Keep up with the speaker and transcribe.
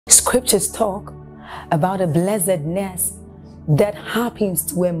Scriptures talk about a blessedness that happens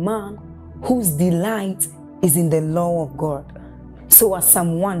to a man whose delight is in the law of God. So as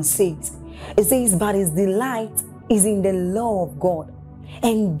Psalm 1 says, it says, but his delight is in the law of God,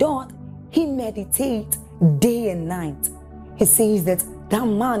 and doth he meditate day and night. He says that that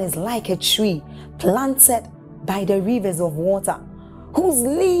man is like a tree planted by the rivers of water, whose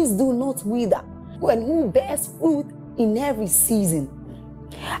leaves do not wither, and who bears fruit in every season.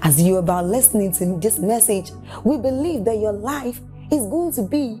 As you're about listening to this message, we believe that your life is going to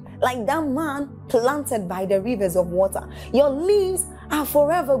be like that man planted by the rivers of water. Your leaves are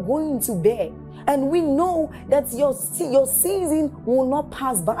forever going to bear. And we know that your season will not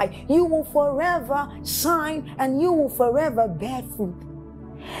pass by. You will forever shine and you will forever bear fruit.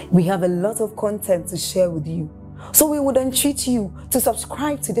 We have a lot of content to share with you. So we would entreat you to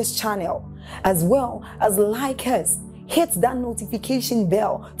subscribe to this channel, as well as like us. Hit that notification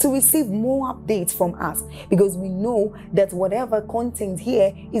bell to receive more updates from us, because we know that whatever content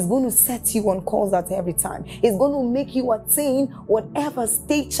here is going to set you on course at every time. It's going to make you attain whatever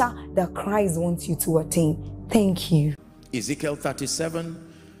stature that Christ wants you to attain. Thank you. Ezekiel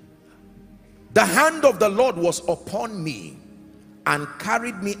 37. The hand of the Lord was upon me and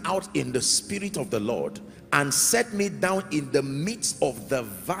carried me out in the spirit of the Lord and set me down in the midst of the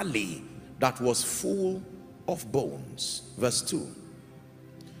valley that was full of bones. Verse 2.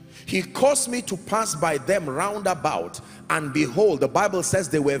 He caused me to pass by them round about, and behold, the Bible says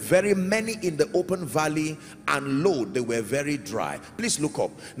there were very many in the open valley, and lo, they were very dry. Please look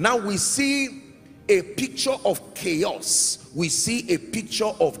up. Now we see a picture of chaos. We see a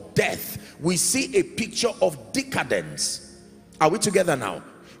picture of death. We see a picture of decadence. Are we together now?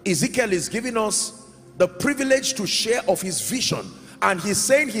 Ezekiel is giving us the privilege to share of his vision. And he's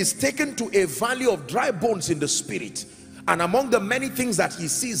saying he's taken to a valley of dry bones in the spirit. And among the many things that he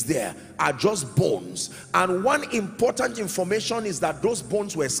sees there are just bones. And one important information is that those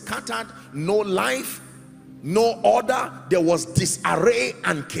bones were scattered, no life, no order. There was disarray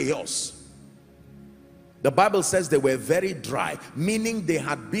and chaos. The Bible says they were very dry, meaning they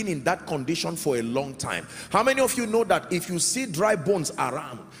had been in that condition for a long time. How many of you know that if you see dry bones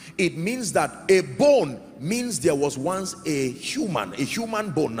around, it means that a bone means there was once a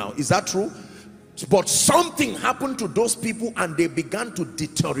human bone now? Is that true? But something happened to those people and they began to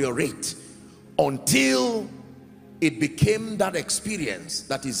deteriorate until it became that experience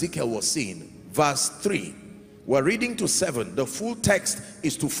that Ezekiel was seeing. Verse 3. We're reading to 7. The full text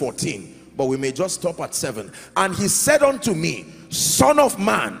is to 14. But we may just stop at 7. And he said unto me, Son of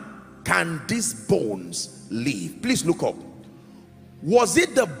man, can these bones live? Please look up. Was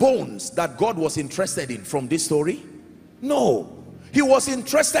it the bones that God was interested in from this story? No. He was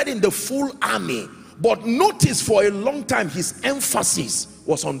interested in the full army. But notice, for a long time his emphasis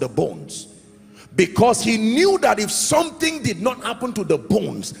was on the bones, because he knew that if something did not happen to the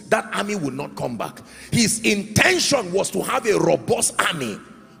bones, that army would not come back. His intention was to have a robust army,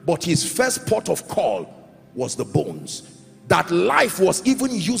 but his first port of call was the bones. That life was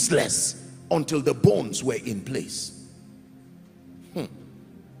even useless until the bones were in place.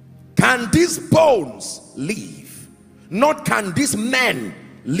 Can these bones live? Not can these men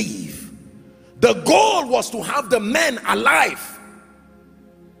live. The goal was to have the men alive,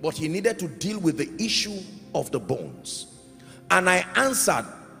 but he needed to deal with the issue of the bones. And I answered,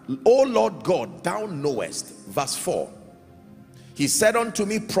 O Lord God, thou knowest. Verse 4. He said unto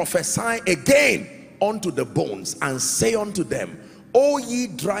me, prophesy again unto the bones, and say unto them, O ye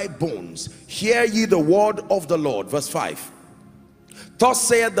dry bones, hear ye the word of the Lord. Verse 5. Thus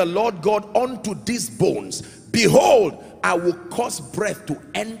saith the Lord God unto these bones, behold, I will cause breath to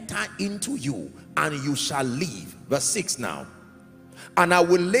enter into you, and you shall live. Verse 6 now. And I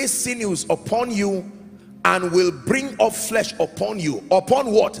will lay sinews upon you, and will bring up flesh upon you.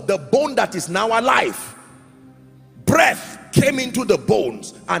 Upon what? The bone that is now alive. Breath came into the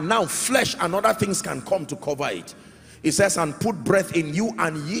bones, and now flesh and other things can come to cover it. It says, and put breath in you,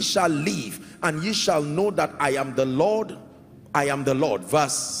 and ye shall live, and ye shall know that I am the Lord. I am the Lord.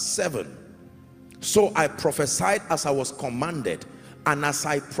 Verse 7. So I prophesied as I was commanded, and as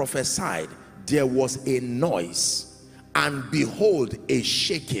I prophesied, there was a noise, and behold, a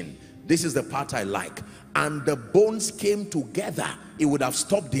shaking. This is the part I like. And the bones came together. It would have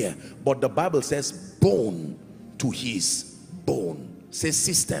stopped there, but the Bible says bone to his bone. Say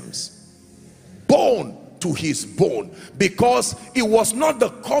systems. Bone to his bone, because it was not the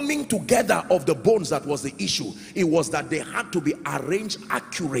coming together of the bones that was the issue. It was that they had to be arranged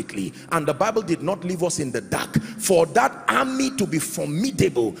accurately, and the Bible did not leave us in the dark. For that army to be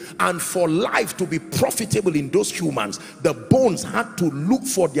formidable and for life to be profitable in those humans, the bones had to look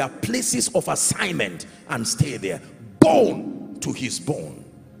for their places of assignment and stay there, bone to his bone.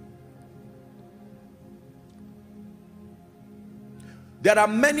 There are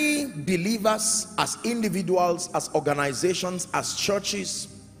many believers, as individuals, as organizations, as churches,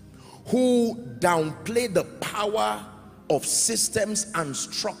 who downplay the power of systems and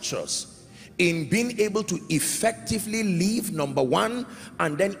structures in being able to effectively live, number one,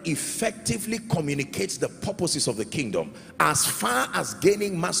 and then effectively communicate the purposes of the kingdom. As far as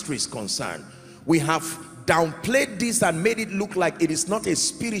gaining mastery is concerned, we have downplayed this and made it look like it is not a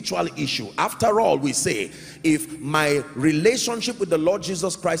spiritual issue. After all, we say, if my relationship with the Lord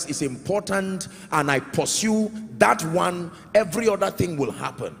Jesus Christ is important and I pursue that one, every other thing will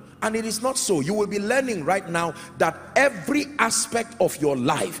happen. And it is not so. You will be learning right now that every aspect of your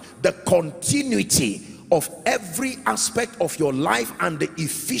life, the continuity of every aspect of your life and the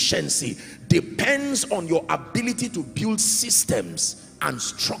efficiency depends on your ability to build systems and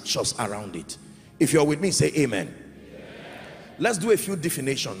structures around it. If you're with me, say amen. Let's do a few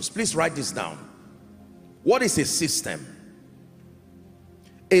definitions. Please write this down. What is a system?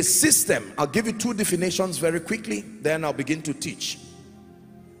 A system, I'll give you two definitions very quickly, then I'll begin to teach.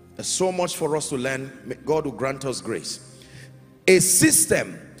 There's so much for us to learn. May God will grant us grace. A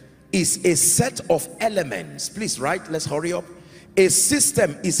system is a set of elements. Please write, let's hurry up. A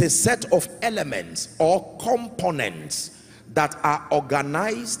system is a set of elements or components that are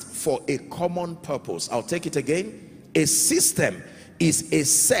organized for a common purpose. I'll take it again. A system is a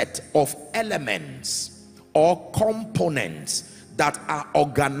set of elements or components that are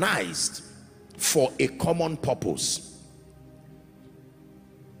organized for a common purpose.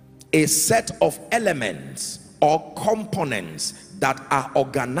 A set of elements or components that are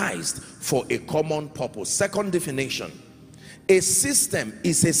organized for a common purpose. Second definition: a system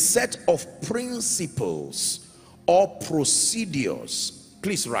is a set of principles or procedures.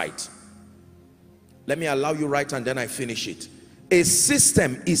 Please write. Let me allow you write and then I finish it. A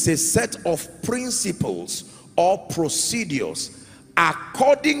system is a set of principles or procedures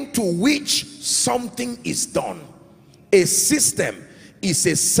according to which something is done. A system is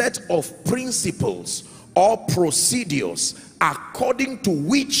a set of principles or procedures according to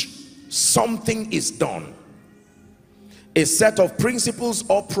which something is done. A set of principles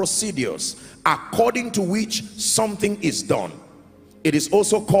or procedures according to which something is done. It is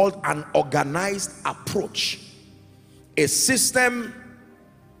also called an organized approach. A system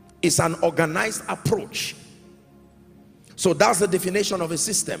is an organized approach. So that's the definition of a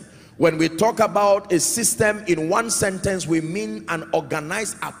system. When we talk about a system in one sentence, we mean an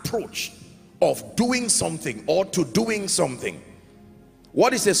organized approach of doing something or to doing something.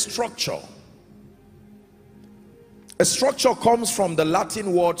 What is a structure? A structure comes from the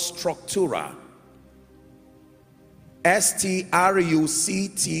Latin word structura. S-T-R-U-C-T-U-R-A,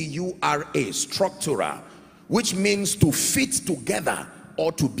 structura, which means to fit together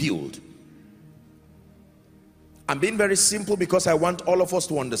or to build. I'm being very simple because I want all of us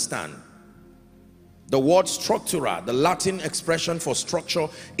to understand. The word structura, the Latin expression for structure,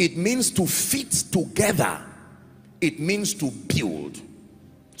 it means to fit together. It means to build.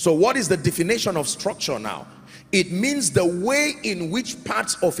 So what is the definition of structure now? It means the way in which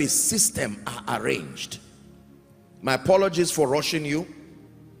parts of a system are arranged. My apologies for rushing you.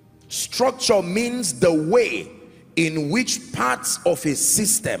 Structure means the way in which parts of a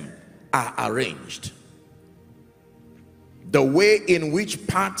system are arranged. The way in which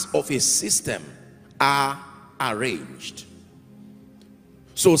parts of a system are arranged.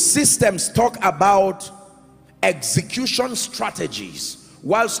 So systems talk about execution strategies,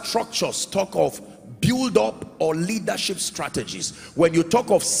 while structures talk of build up or leadership strategies. When you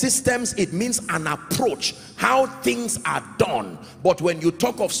talk of systems, it means an approach, how things are done. But when you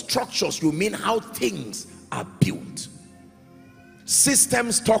talk of structures, you mean how things are built.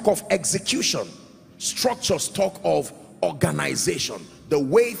 Systems talk of execution. Structures talk of organization, the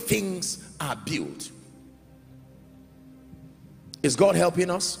way things are built. Is God helping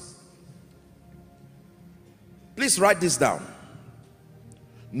us? Please write this down.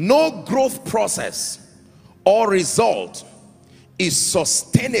 No growth process or result is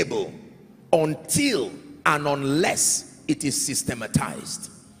sustainable until and unless it is systematized.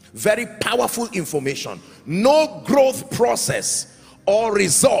 Very powerful information. No growth process or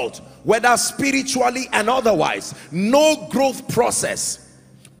result, whether spiritually and otherwise, no growth process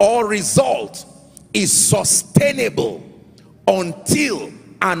or result is sustainable until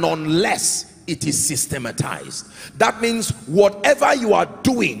and unless it is systematized. That means whatever you are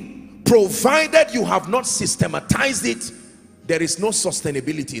doing, provided you have not systematized it, there is no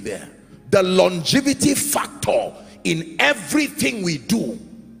sustainability there. The longevity factor in everything we do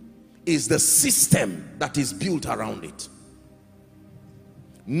is the system that is built around it.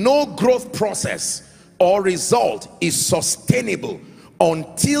 No growth process or result is sustainable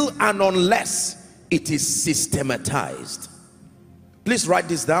until and unless it is systematized. Please write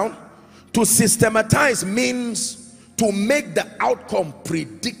this down. To systematize means to make the outcome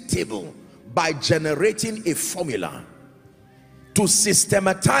predictable by generating a formula. To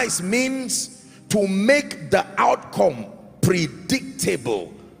systematize means to make the outcome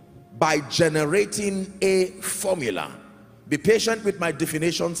predictable by generating a formula. Be patient with my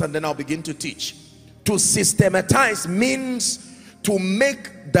definitions and then I'll begin to teach. To systematize means to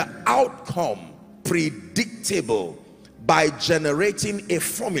make the outcome predictable by generating a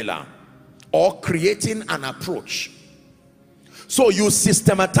formula or creating an approach. So you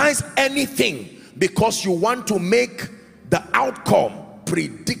systematize anything because you want to make the outcome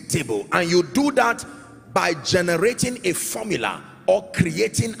predictable, and you do that by generating a formula or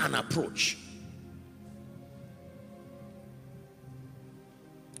creating an approach.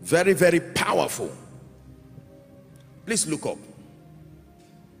 Very, very powerful. Please look up.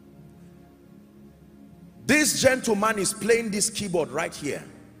 This gentleman is playing this keyboard right here.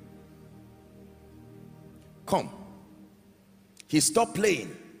 Come. He stopped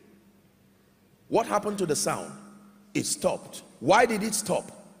playing. What happened to the sound? It stopped. Why did it stop?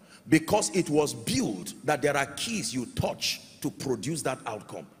 Because it was built that there are keys you touch to produce that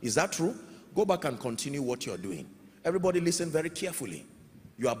outcome. Is that true? Go back and continue what you're doing. Everybody listen very carefully.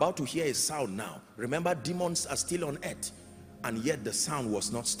 You're about to hear a sound now. Remember, demons are still on earth, and yet the sound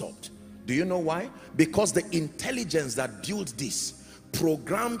was not stopped. Do you know why? Because the intelligence that built this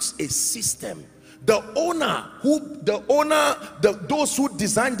programs a system. The owner, those who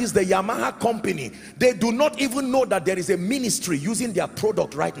designed this, the Yamaha company, they do not even know that there is a ministry using their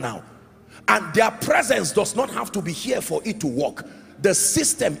product right now. And their presence does not have to be here for it to work. The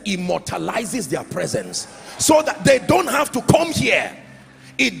system immortalizes their presence so that they don't have to come here.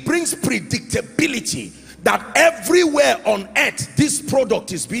 It brings predictability that everywhere on earth this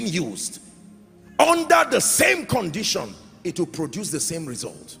product is being used. Under the same condition, it will produce the same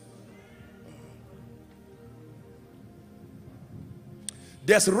result.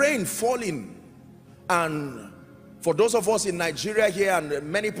 There's rain falling, and for those of us in Nigeria here and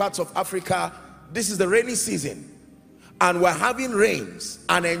many parts of Africa, this is the rainy season, and we're having rains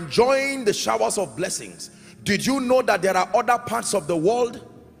and enjoying the showers of blessings. Did you know that there are other parts of the world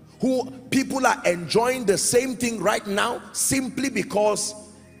who people are enjoying the same thing right now simply because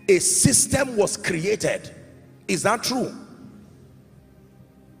a system was created? Is that true?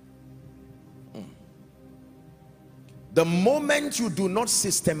 The moment you do not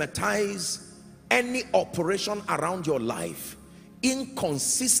systematize any operation around your life,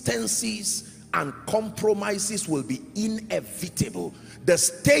 inconsistencies and compromises will be inevitable. The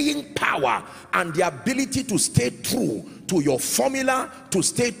staying power and the ability to stay true to your formula, to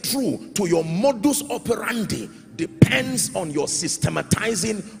stay true to your modus operandi, depends on your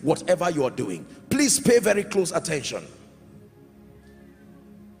systematizing whatever you are doing. Please pay very close attention.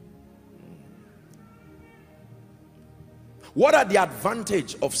 What are the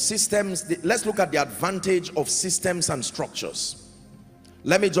advantage of systems? Let's look at the advantage of systems and structures.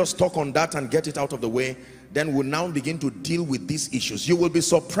 Let me just talk on that and get it out of the way. Then we'll now begin to deal with these issues. You will be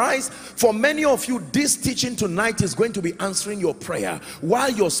surprised. For many of you, this teaching tonight is going to be answering your prayer, while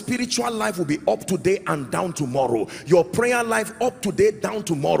your spiritual life will be up today and down tomorrow. Your prayer life up today, down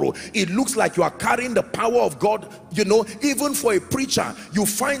tomorrow. It looks like you are carrying the power of God. You know, even for a preacher, you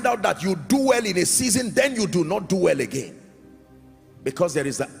find out that you do well in a season, then you do not do well again. Because there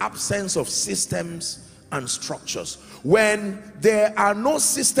is the absence of systems and structures. When there are no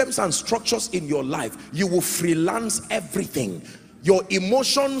systems and structures in your life, you will freelance everything. Your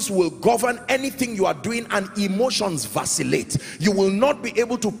emotions will govern anything you are doing, and emotions vacillate. You will not be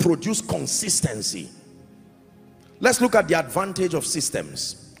able to produce consistency. Let's look at the advantage of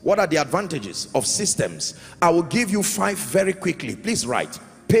systems. What are the advantages of systems? I will give you 5 very quickly. Please write.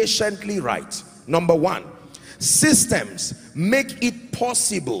 Patiently write. Number 1, systems make it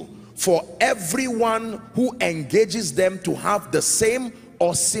possible for everyone who engages them to have the same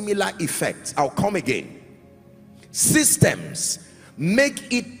or similar effects. I'll come again. Systems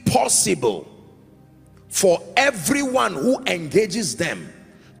make it possible for everyone who engages them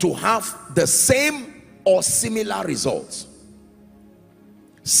to have the same or similar results.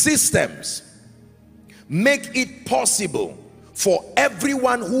 Systems make it possible for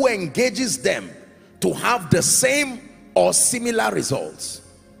everyone who engages them to have the same or similar results.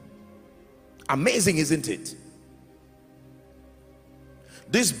 Amazing, isn't it?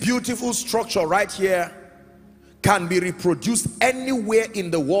 This beautiful structure right here can be reproduced anywhere in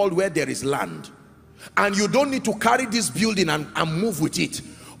the world where there is land. And you don't need to carry this building and move with it.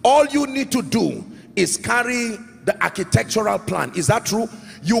 All you need to do is carry the architectural plan. Is that true?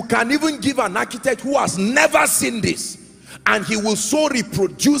 You can even give an architect who has never seen this, and he will so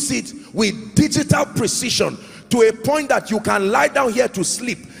reproduce it with digital precision to a point that you can lie down here to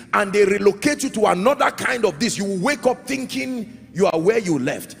sleep and they relocate you to another kind of this. You will wake up thinking you are where you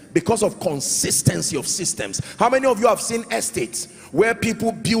left because of consistency of systems. How many of you have seen estates where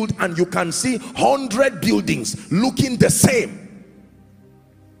people build and you can see 100 buildings looking the same?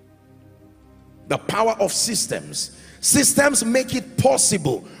 The power of systems. Systems make it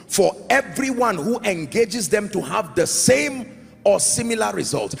possible for everyone who engages them to have the same or similar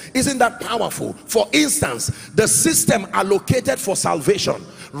results. Isn't that powerful? For instance, the system allocated for salvation.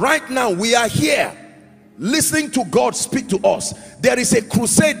 Right now we are here listening to God speak to us. There is a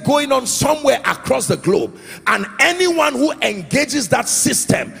crusade going on somewhere across the globe, and anyone who engages that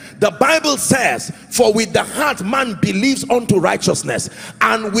system, the Bible says, for with the heart man believes unto righteousness,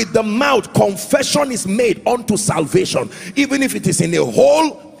 and with the mouth confession is made unto salvation. Even if it is in a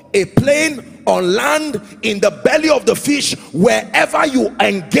hole, a plane, on land, in the belly of the fish, wherever you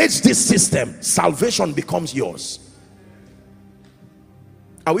engage this system, salvation becomes yours.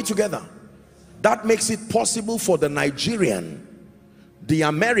 Are we together? That makes it possible for the Nigerian, the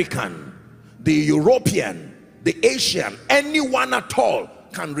American, the European, the Asian, anyone at all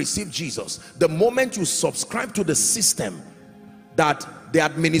can receive Jesus the moment you subscribe to the system that the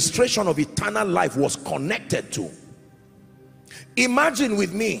administration of eternal life was connected to. Imagine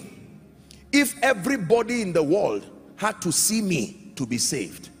with me if everybody in the world had to see me to be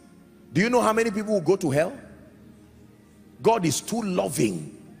saved. Do you know how many people will go to hell? God is too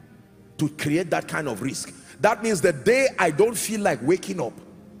loving to create that kind of risk. That means the day I don't feel like waking up,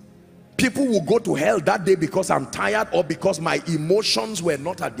 people will go to hell that day because I'm tired or because my emotions were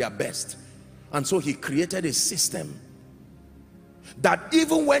not at their best. And so he created a system that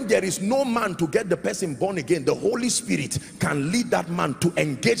even when there is no man to get the person born again, the Holy Spirit can lead that man to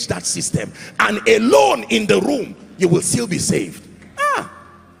engage that system, and alone in the room you will still be saved.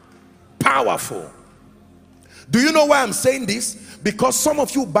 Powerful. Do you know why I'm saying this? Because some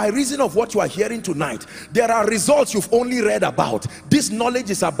of you, by reason of what you are hearing tonight, there are results you've only read about. This knowledge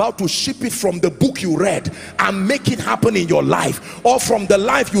is about to ship it from the book you read and make it happen in your life, or from the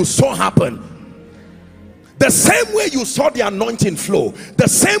life you saw happen. The same way you saw the anointing flow, the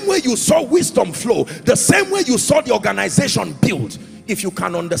same way you saw wisdom flow, the same way you saw the organization build. If you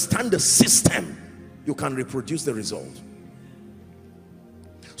can understand the system, you can reproduce the result.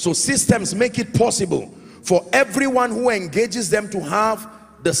 So systems make it possible for everyone who engages them to have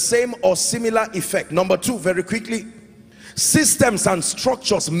the same or similar effect. Number two, very quickly, systems and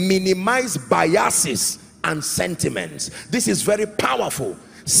structures minimize biases and sentiments. This is very powerful.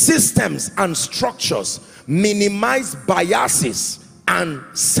 Systems and structures minimize biases and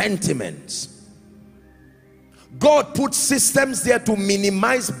sentiments. God put systems there to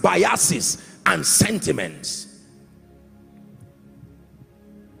minimize biases and sentiments.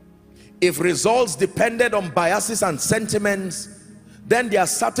 If results depended on biases and sentiments, then there are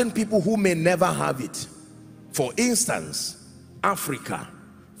certain people who may never have it. For instance, Africa.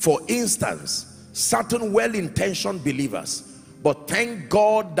 For instance, certain well-intentioned believers. But thank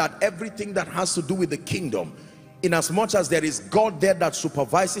God that everything that has to do with the kingdom, in as much as there is God there that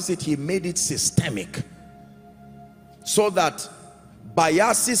supervises it, he made it systemic, so that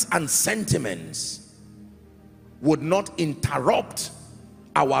biases and sentiments would not interrupt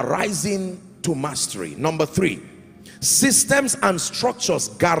our rising to mastery. Number three, systems and structures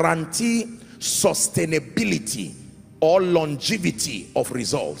guarantee sustainability or longevity of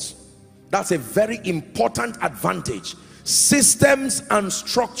results. That's a very important advantage. Systems and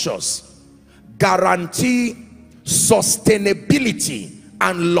structures guarantee sustainability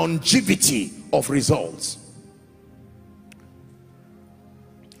and longevity of results.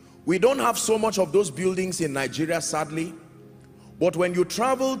 We don't have so much of those buildings in Nigeria, sadly. But when you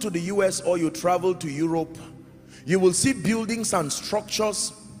travel to the US or you travel to Europe, you will see buildings and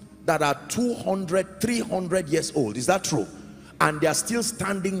structures that are 200, 300 years old. Is that true? And they are still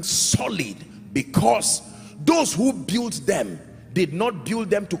standing solid, because those who built them did not build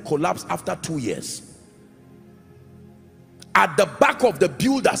them to collapse after 2 years. At the back of the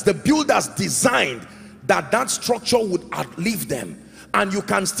builders designed that that structure would outlive them. And you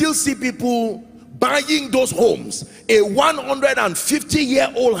can still see people buying those homes, a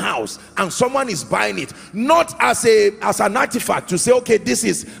 150-year-old house, and someone is buying it not as an artifact to say, okay, this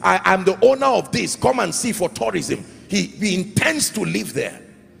is, I'm the owner of this, come and see for tourism. He intends to live there.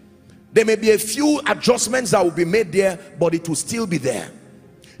 There may be a few adjustments that will be made there, but it will still be there.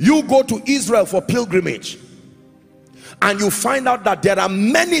 You go to Israel for pilgrimage and you find out that there are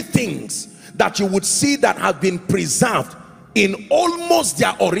many things that you would see that have been preserved in almost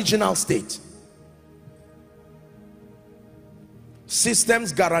their original state.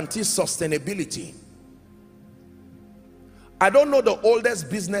 Systems guarantee sustainability. I don't know the oldest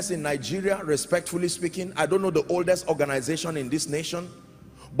business in Nigeria, respectfully speaking. I don't know the oldest organization in this nation,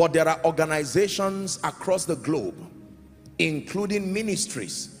 but there are organizations across the globe, including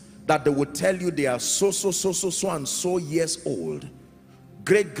ministries, that they would tell you they are so and so years old.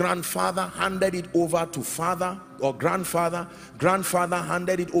 Great-grandfather handed it over to father, or grandfather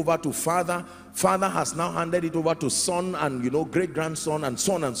handed it over to father has now handed it over to son, and great-grandson, and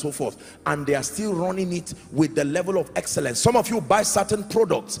so on and so forth, and they are still running it with the level of excellence. Some of you buy certain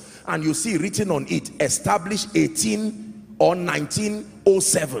products and you see written on it established 18 or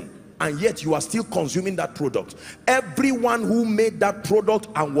 1907, and yet you are still consuming that product. Everyone who made that product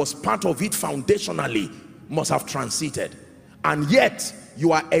and was part of it foundationally must have transited, and yet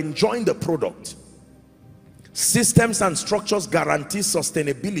you are enjoying the product. Systems and structures guarantee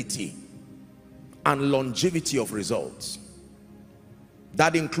sustainability and longevity of results.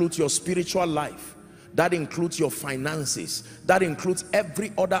 That includes your spiritual life, that includes your finances, that includes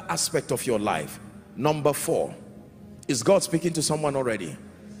every other aspect of your life. Number 4, is God speaking to someone already?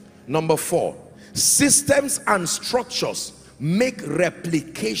 Number 4, systems and structures make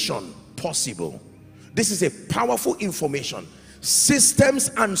replication possible. This is a powerful information. Systems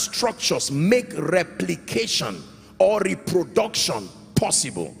and structures make replication or reproduction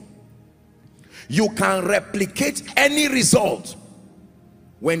possible. You can replicate any result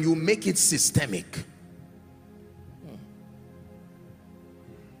when you make it systemic.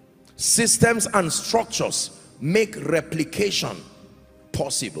 Systems and structures make replication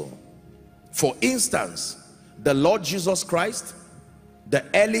possible. For instance, the Lord Jesus Christ, the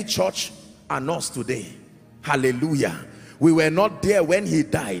early church, and us today. Hallelujah. We were not there when he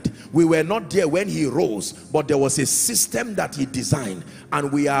died. We were not there when he rose. But there was a system that he designed.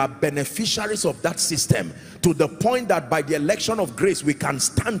 And we are beneficiaries of that system. To the point that by the election of grace, we can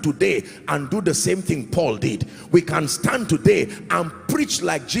stand today and do the same thing Paul did. We can stand today and preach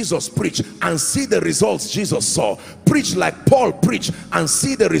like Jesus preached and see the results Jesus saw. Preach like Paul preached and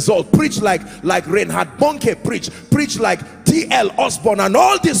see the result. Preach like Reinhard Bonnke preached. Preach like T.L. Osborne and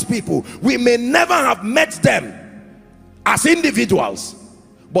all these people. We may never have met them as individuals,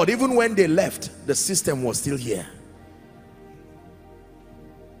 but even when they left, the system was still here.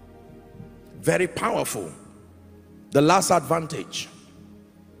 Very powerful. The last advantage,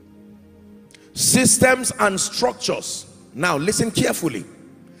 systems and structures. Now listen carefully.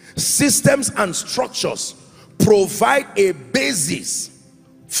 Systems and structures provide a basis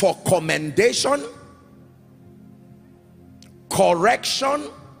for commendation, correction,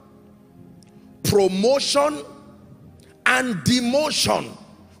 promotion, and demotion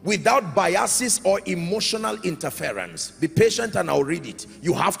without biases or emotional interference. Be patient and I'll read it.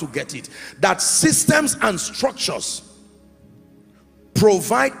 You have to get it. That systems and structures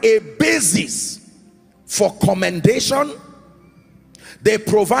provide a basis for commendation. They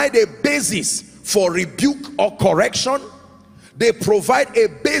provide a basis for rebuke or correction. They provide a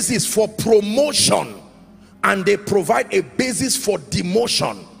basis for promotion. And they provide a basis for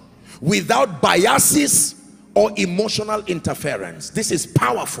demotion without biases or emotional interference. This is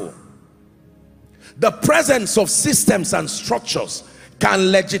powerful. The presence of systems and structures can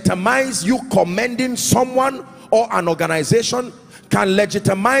legitimize you commending someone or an organization, can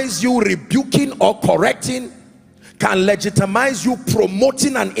legitimize you rebuking or correcting, can legitimize you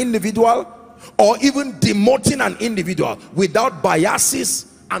promoting an individual or even demoting an individual without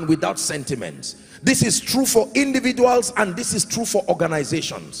biases and without sentiments. This is true for individuals and this is true for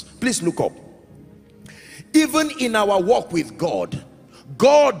organizations. Please look up. Even in our walk with God,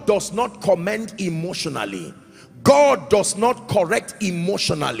 God does not commend emotionally. God does not correct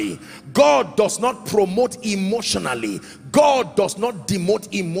emotionally. God does not promote emotionally. God does not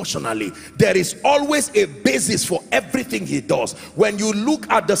demote emotionally. There is always a basis for everything he does. When you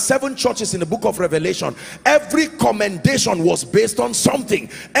look at the 7 churches in the book of Revelation, every commendation was based on something.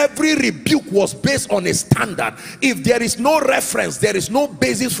 Every rebuke was based on a standard. If there is no reference, there is no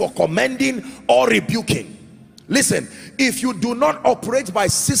basis for commending or rebuking. Listen, if you do not operate by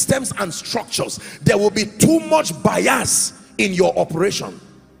systems and structures, there will be too much bias in your operation.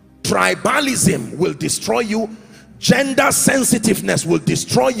 Tribalism will destroy you. Gender sensitiveness will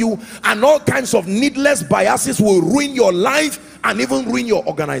destroy you, and all kinds of needless biases will ruin your life and even ruin your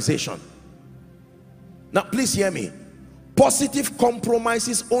organization. Now please hear me. Positive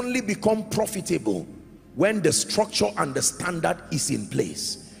compromises only become profitable when the structure and the standard is in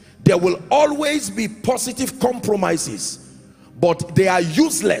place. There will always be positive compromises, but they are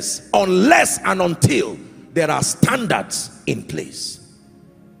useless unless and until there are standards in place.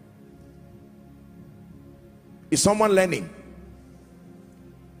 Is someone learning?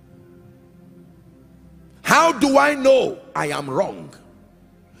 How do I know I am wrong?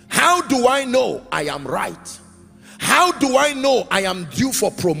 How do I know I am right? How do I know I am due for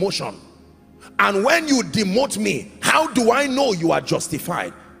promotion? And when you demote me, how do I know you are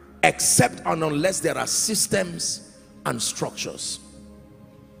justified? Except and unless there are systems and structures.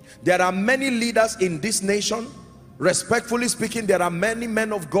 There are many leaders in this nation. Respectfully speaking, there are many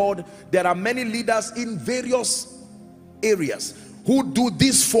men of God, there are many leaders in various areas who do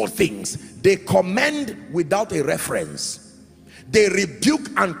these four things. They commend without a reference. They rebuke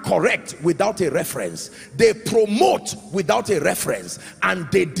and correct without a reference. They promote without a reference. And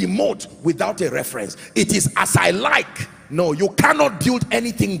they demote without a reference. It is as I like. No, you cannot build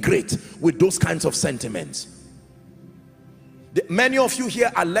anything great with those kinds of sentiments. Many of you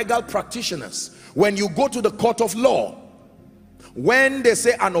here are legal practitioners. When you go to the court of law, when they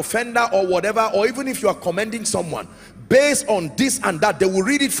say an offender or whatever, or even if you are commending someone, based on this and that, they will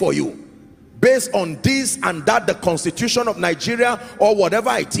read it for you. Based on this and that, the Constitution of Nigeria or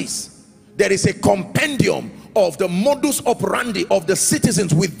whatever it is. There is a compendium of the modus operandi of the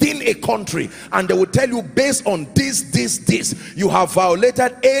citizens within a country, and they will tell you based on this, you have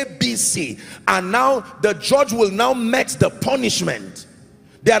violated A, B, C, and now the judge will now met the punishment.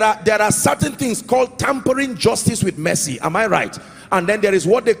 There are certain things called tampering justice with mercy. Am I right? And then there is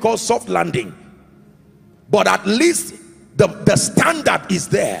what they call soft landing. But at least the standard is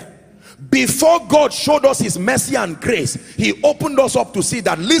there. Before God showed us his mercy and grace, he opened us up to see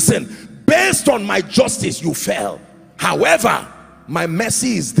that, listen, based on my justice you fell. However, my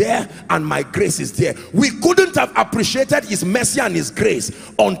mercy is there and my grace is there. We couldn't have appreciated his mercy and his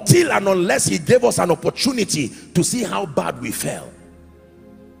grace until and unless he gave us an opportunity to see how bad we fell.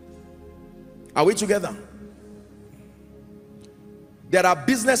 Are we together? There are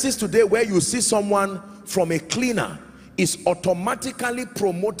businesses today where you see someone from a cleaner is automatically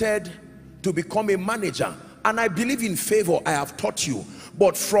promoted to become a manager. And I believe in favor, I have taught you.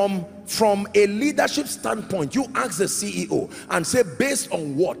 But from a leadership standpoint, you ask the CEO and say, based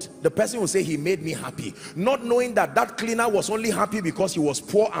on what? The person will say, he made me happy. Not knowing that that cleaner was only happy because he was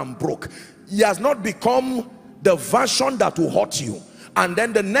poor and broke. He has not become the version that will hurt you. And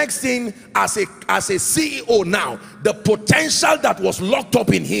then the next thing, as a CEO now, the potential that was locked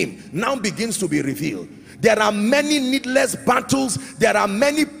up in him now begins to be revealed. There are many needless battles. There are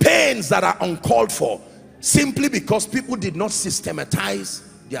many pains that are uncalled for, simply because people did not systematize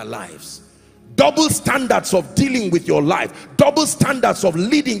their lives. Double standards of dealing with your life. Double standards of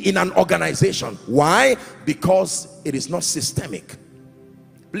leading in an organization. Why? Because it is not systemic.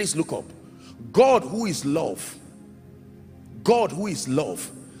 Please look up. God, who is love, God, who is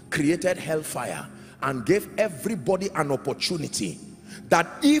love, created hellfire and gave everybody an opportunity that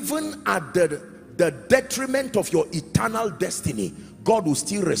even at the detriment of your eternal destiny, God will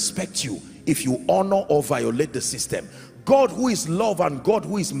still respect you if you honor or violate the system. God, who is love, and God,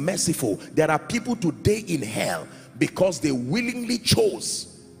 who is merciful. There are people today in hell because they willingly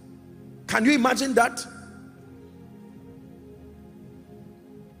chose. Can you imagine that?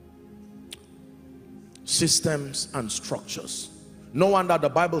 Systems and structures. No wonder the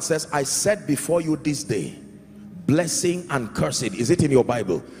Bible says, I set before you this day blessing and cursing. Is it in your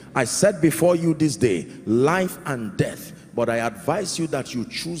Bible? I set before you this day life and death, but I advise you that you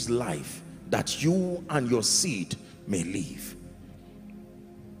choose life, that you and your seed may live.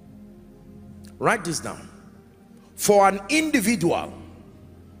 Write this down. For an individual,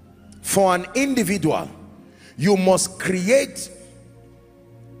 you must create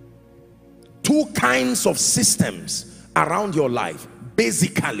two kinds of systems around your life.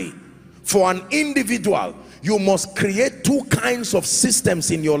 Basically, for an individual, you must create two kinds of systems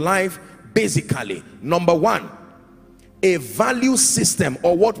in your life. Basically, number one, a value system,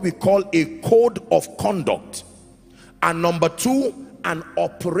 or what we call a code of conduct, and number two, an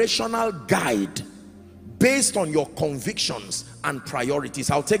operational guide based on your convictions and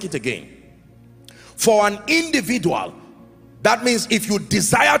priorities. I'll take it again. For an individual, that means if you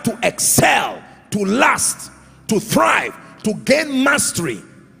desire to excel, to last, to thrive, to gain mastery,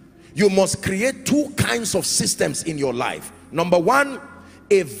 you must create two kinds of systems in your life. Number one,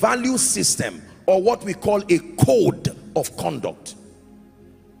 a value system, or what we call a code of conduct.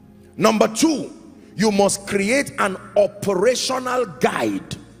 Number two, you must create an operational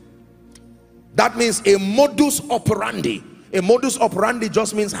guide. That means a modus operandi. A modus operandi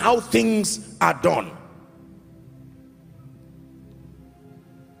just means how things are done,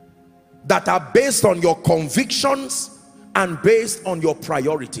 that are based on your convictions and based on your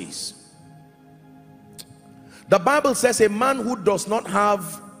priorities. The Bible says a man who does not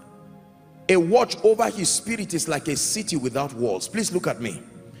have a watch over his spirit is like a city without walls. Please look at me.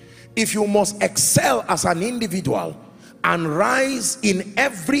 If you must excel as an individual and rise in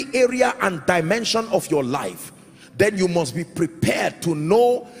every area and dimension of your life, then you must be prepared to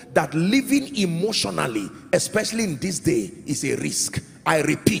know that living emotionally, especially in this day, is a risk. I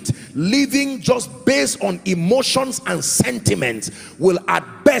repeat, living just based on emotions and sentiments will at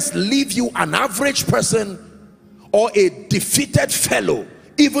best leave you an average person or a defeated fellow,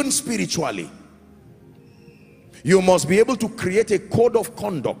 even spiritually. You must be able to create a code of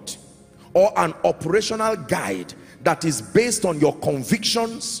conduct or an operational guide that is based on your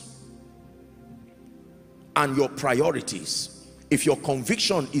convictions and your priorities. If your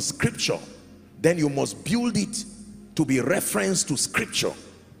conviction is scripture, then you must build it to be referenced to scripture.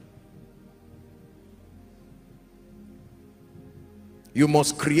 You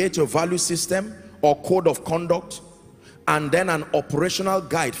must create a value system or code of conduct, and then an operational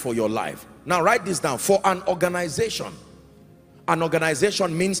guide for your life. Now write this down. For an organization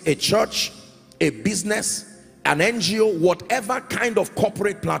means a church, a business, an NGO, whatever kind of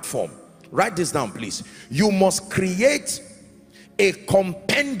corporate platform. Write this down, please. You must create a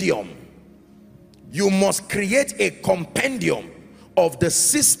compendium. You must create a compendium of the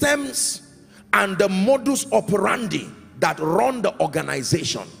systems and the modus operandi that run the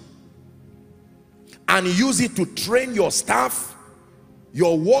organization, and use it to train your staff,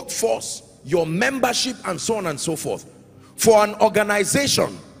 your workforce, your membership, and so on and so forth. For an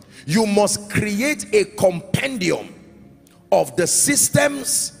organization, you must create a compendium of the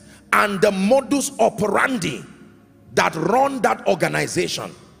systems and the modus operandi that run that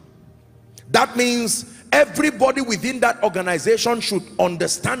organization. That means everybody within that organization should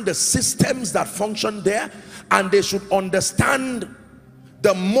understand the systems that function there, and they should understand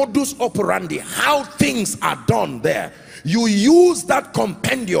the modus operandi, how things are done there. You use that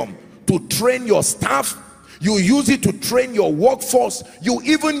compendium to train your staff, you use it to train your workforce, you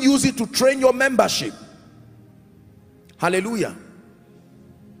even use it to train your membership. Hallelujah.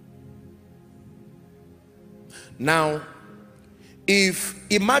 Now,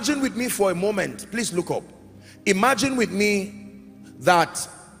 imagine with me for a moment, please look up. Imagine with me that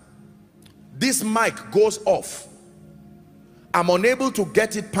this mic goes off. I'm unable to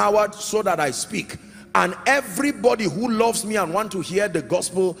get it powered so that I speak, and everybody who loves me and want to hear the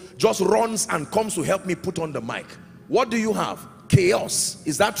gospel just runs and comes to help me put on the mic. What do you have? Chaos.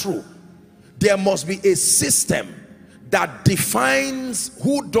 Is that true? There must be a system that defines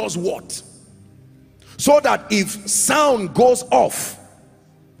who does what, so that if sound goes off,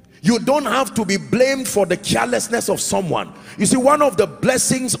 you don't have to be blamed for the carelessness of someone. You see, one of the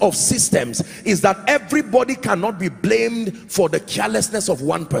blessings of systems is that everybody cannot be blamed for the carelessness of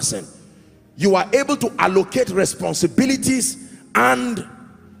one person. You are able to allocate responsibilities and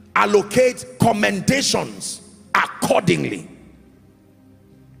allocate commendations accordingly.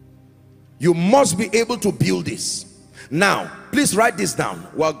 You must be able to build this. Now, please write this down.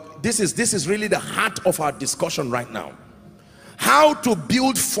 Well, this is really the heart of our discussion right now. How to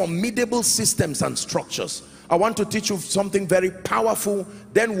build formidable systems and structures. I want to teach you something very powerful,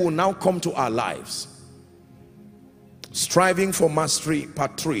 then we'll now come to our lives. Striving for mastery,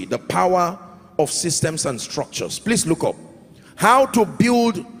 part 3, the power of systems and structures. Please look up. How to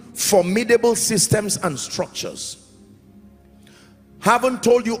build formidable systems and structures. Haven't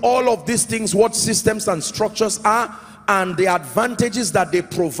told you all of these things, what systems and structures are, and the advantages that they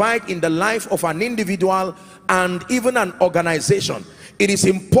provide in the life of an individual and even an organization. It is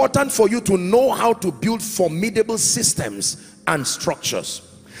important for you to know how to build formidable systems and structures.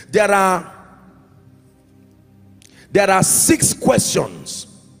 There are 6 questions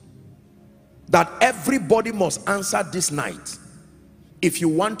that everybody must answer this night if you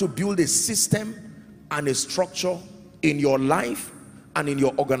want to build a system and a structure in your life and in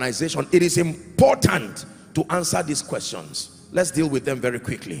your organization. It is important to answer these questions. Let's deal with them very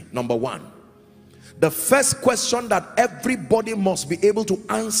quickly. Number 1, the first question that everybody must be able to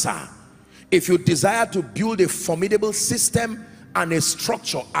answer if you desire to build a formidable system and a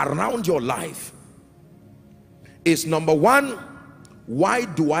structure around your life is, number 1, why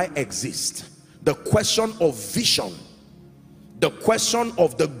do I exist? The question of vision, the question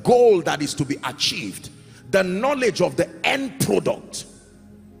of the goal that is to be achieved, the knowledge of the end product.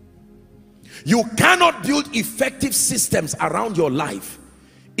 You cannot build effective systems around your life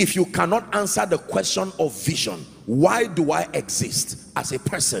if you cannot answer the question of vision. Why do I exist as a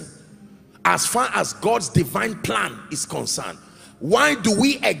person? As far as God's divine plan is concerned, why do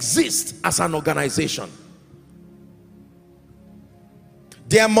we exist as an organization?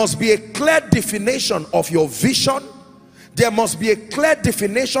 There must be a clear definition of your vision. There must be a clear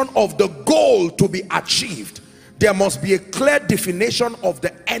definition of the goal to be achieved. There must be a clear definition of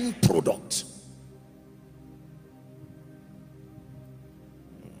the end product.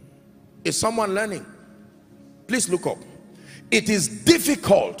 Is someone learning? Please look up. It is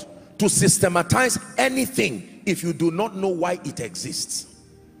difficult to systematize anything if you do not know why it exists.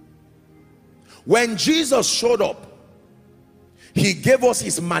 When Jesus showed up, he gave us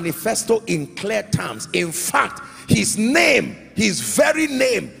his manifesto in clear terms. In fact, his name, his very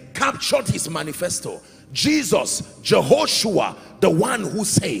name, captured his manifesto. Jesus, Jehoshua, the one who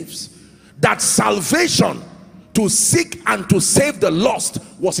saves. That salvation, to seek and to save the lost,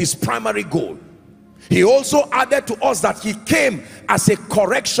 was his primary goal. He also added to us that he came as a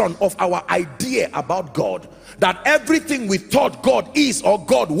correction of our idea about God. That everything we thought God is or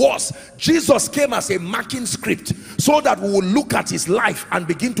God was, Jesus came as a marking script, so that we will look at his life and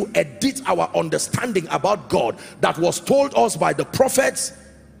begin to edit our understanding about God that was told us by the prophets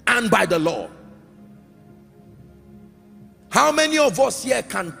and by the law. How many of us here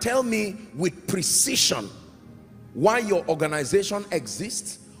can tell me with precision why your organization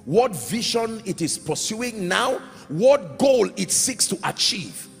exists, what vision it is pursuing now, what goal it seeks to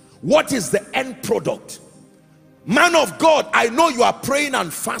achieve, what is the end product? Man of God, I know you are praying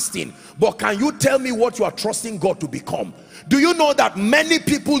and fasting, but can you tell me what you are trusting God to become? Do you know that many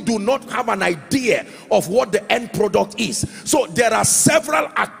people do not have an idea of what the end product is? So there are several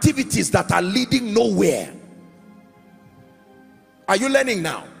activities that are leading nowhere. Are you learning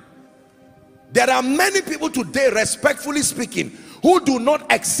now? There are many people today, respectfully speaking, who do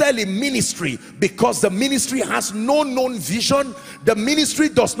not excel in ministry because the ministry has no known vision. The ministry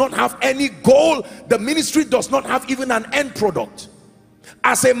does not have any goal. The ministry does not have even an end product.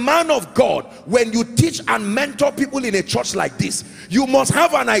 As a man of God, when you teach and mentor people in a church like this, you must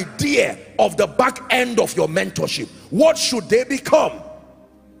have an idea of the back end of your mentorship. What should they become?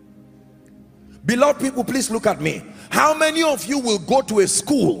 Beloved people, please look at me. How many of you will go to a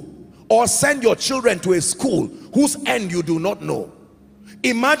school or send your children to a school whose end you do not know?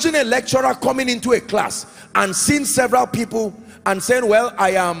 Imagine a lecturer coming into a class and seeing several people and saying, well,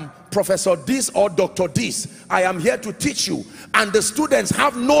 I am Professor this or Dr. this. I am here to teach you. And the students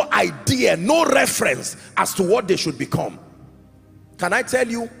have no idea, no reference as to what they should become. Can I tell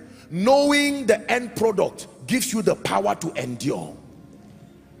you, knowing the end product gives you the power to endure.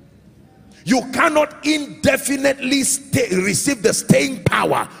 You cannot indefinitely receive the staying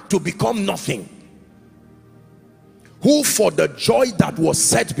power to become nothing. Who for the joy that was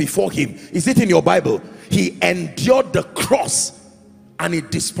set before him, is it in your Bible? He endured the cross and he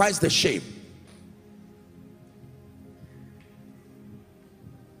despised the shame.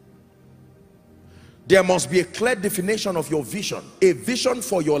 There must be a clear definition of your vision, a vision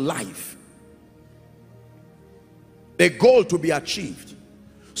for your life, a goal to be achieved.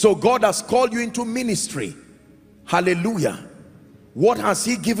 So God has called you into ministry. Hallelujah. What has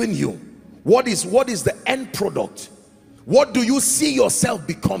he given you? What is the end product? What do you see yourself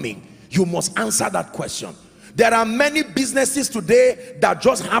becoming? You must answer that question. There are many businesses today that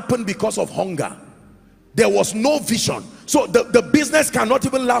just happened because of hunger. There was no vision. So the business cannot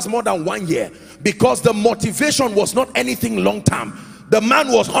even last more than 1 year because the motivation was not anything long term. The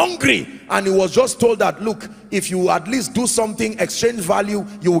man was hungry and he was just told that, look, if you at least do something, exchange value,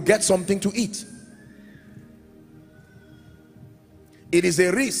 you will get something to eat. It is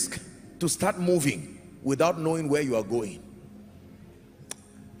a risk to start moving without knowing where you are going.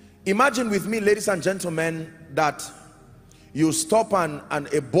 Imagine with me, ladies and gentlemen, that you stop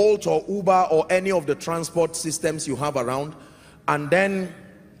and a Bolt or Uber or any of the transport systems you have around, and then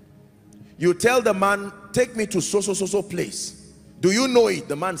you tell the man, take me to so place. Do you know it?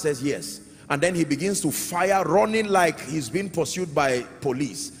 The man says yes. And then he begins to fire, running like he's being pursued by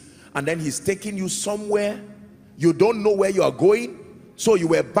police. And then he's taking you somewhere. You don't know where you are going. So you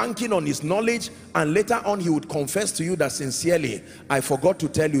were banking on his knowledge, and later on he would confess to you that sincerely, I forgot to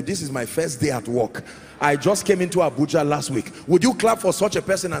tell you, this is my first day at work. I just came into Abuja last week. Would you clap for such a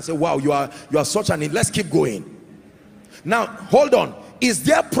person and say, wow, you are such an, let's keep going. Now, hold on. Is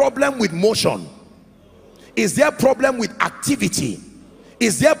there a problem with motion? Is there a problem with activity?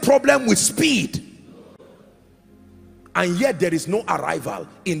 Is there a problem with speed? and yet there is no arrival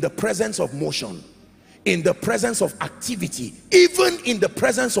in the presence of motion, in the presence of activity, even in the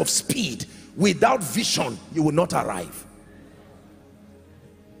presence of speed. Without vision, you will not arrive.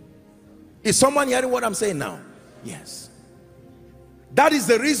 Is someone hearing what I'm saying now? Yes. That is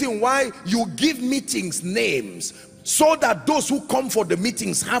the reason why you give meetings names, so that those who come for the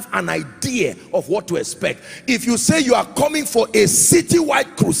meetings have an idea of what to expect. If you say you are coming for a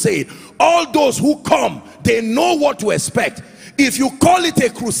citywide crusade, all those who come, they know what to expect. If you call it a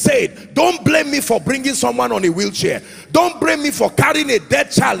crusade, don't blame me for bringing someone on a wheelchair. Don't blame me for carrying a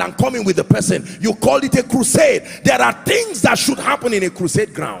dead child and coming with the person. You call it a crusade. There are things that should happen in a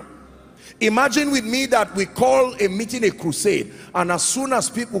crusade ground. Imagine with me that we call a meeting a crusade, and as soon as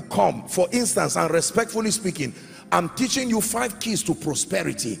people come, for instance, and respectfully speaking, I'm teaching you 5 keys to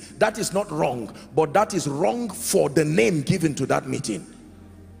prosperity. That is not wrong, but that is wrong for the name given to that meeting.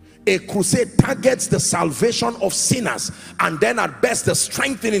 A crusade targets the salvation of sinners, and then at best the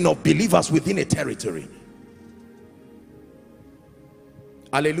strengthening of believers within a territory.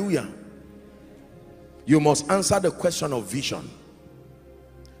 Hallelujah. You must answer the question of vision.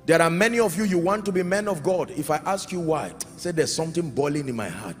 There are many of you, you want to be men of God. If I ask you why, say there's something boiling in my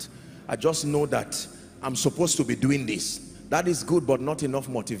heart. I just know that I'm supposed to be doing this. That is good, but not enough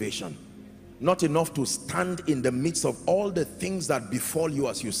motivation. Not enough to stand in the midst of all the things that befall you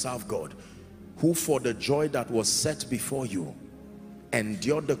as you serve God, who for the joy that was set before you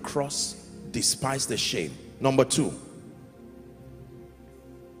endured the cross, despised the shame. Number 2,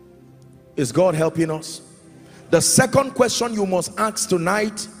 is God helping us? The second question you must ask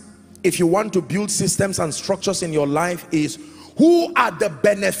tonight, if you want to build systems and structures in your life, is who are the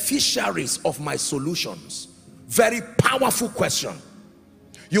beneficiaries of my solutions? Very powerful question.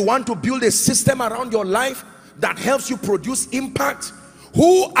 You want to build a system around your life that helps you produce impact.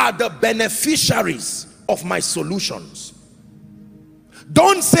 Who are the beneficiaries of my solutions?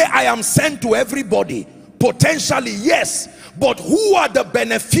 Don't say I am sent to everybody. Potentially yes, but who are the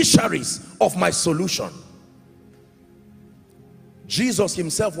beneficiaries of my solution? Jesus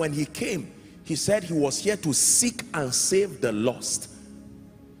himself, when he came, he said he was here to seek and save the lost.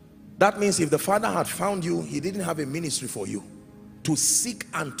 That means if the Father had found you, he didn't have a ministry for you. To seek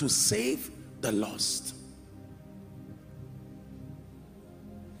and to save the lost.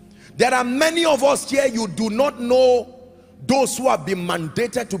 There are many of us here, you do not know those who have been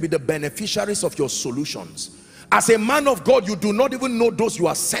mandated to be the beneficiaries of your solutions. As a man of God, you do not even know those you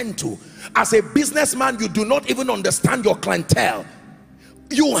are sent to. As a businessman, you do not even understand your clientele.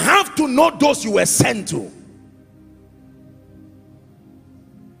 You have to know those you were sent to.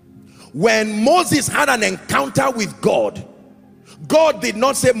 When Moses had an encounter with God, God did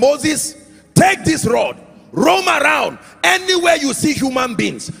not say, Moses, take this rod, roam around anywhere you see human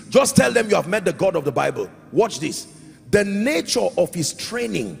beings, just tell them you have met the God of the Bible. Watch this. The nature of his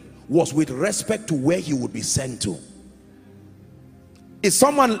training was with respect to where he would be sent to. Is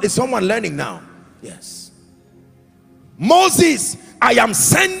someone learning now? Yes. Moses, I am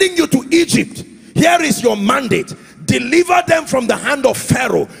sending you to Egypt. Here is your mandate. Deliver them from the hand of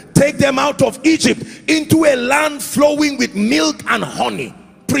Pharaoh. Take them out of Egypt into a land flowing with milk and honey.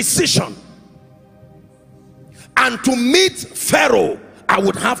 Precision. And to meet Pharaoh, I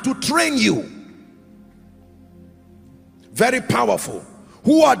would have to train you. Very powerful.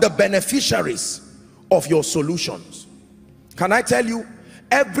 Who are the beneficiaries of your solutions? Can I tell you,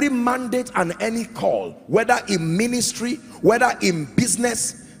 every mandate and any call, whether in ministry, whether in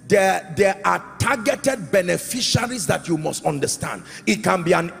business, there are targeted beneficiaries that you must understand. It can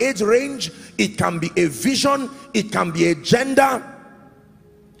be an age range, it can be a vision, it can be a gender.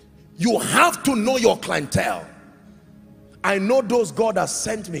 You have to know your clientele. I know those God has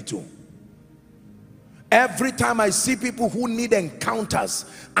sent me to. Every time I see people who need encounters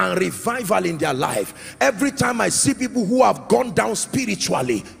and revival in their life, every time I see people who have gone down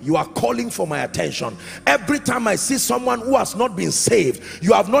spiritually, you are calling for my attention. Every time I see someone who has not been saved,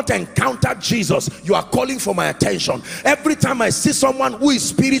 you have not encountered Jesus, you are calling for my attention. Every time I see someone who is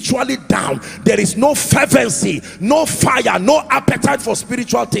spiritually down, there is no fervency, no fire, no appetite for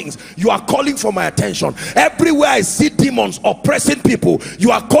spiritual things, you are calling for my attention. Everywhere I see demons oppressing people,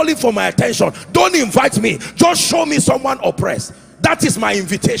 you are calling for my attention. Don't invite me, just show me someone oppressed. That is my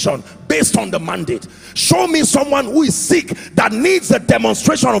invitation based on the mandate. Show me someone who is sick that needs a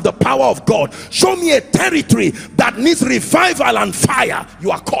demonstration of the power of God. Show me a territory that needs revival and fire. You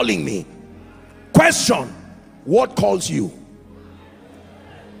are calling me. Question: what calls you?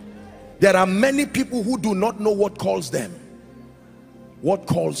 There are many people who do not know what calls them. What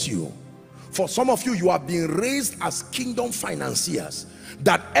calls you? For some of you, you are being raised as kingdom financiers,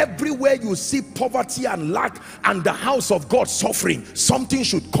 that everywhere you see poverty and lack and the house of God suffering, something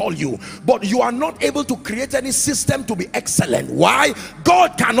should call you. But you are not able to create any system to be excellent. Why?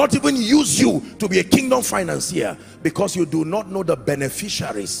 God cannot even use you to be a kingdom financier, because you do not know the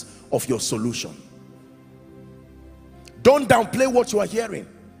beneficiaries of your solution. Don't downplay what you are hearing.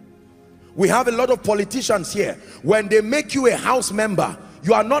 We have a lot of politicians here. When they make you a house member,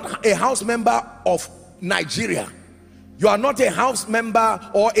 you are not a house member of Nigeria. You are not a house member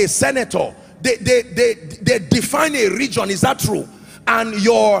or a senator. They define a region. Is that true? And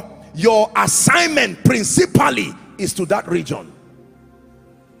your assignment principally is to that region.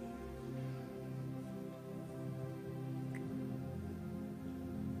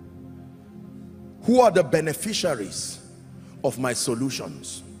 Who are the beneficiaries of my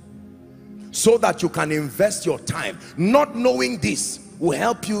solutions? So that you can invest your time. Not knowing this will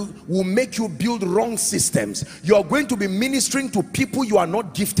help you, will make you build wrong systems. You are going to be ministering to people you are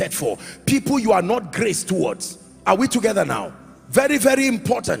not gifted for, people you are not graced towards. Are we together now? Very, very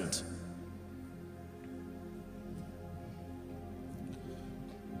important.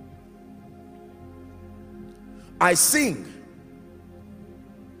 I sing.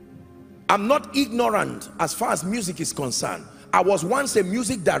 I'm not ignorant as far as music is concerned. I was once a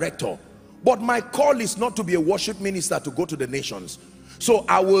music director, but my call is not to be a worship minister to go to the nations. So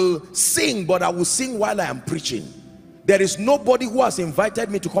I will sing, but I will sing while I am preaching. There is nobody who has invited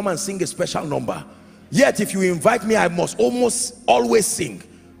me to come and sing a special number. Yet if you invite me, I must almost always sing.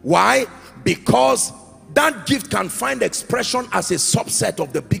 Why? Because that gift can find expression as a subset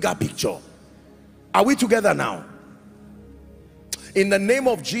of the bigger picture. Are we together now? In the name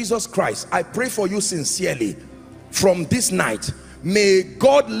of Jesus Christ, I pray for you sincerely from this night. May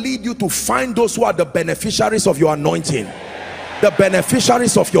God lead you to find those who are the beneficiaries of your anointing, the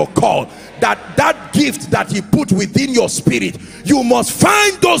beneficiaries of your call. That gift that he put within your spirit, you must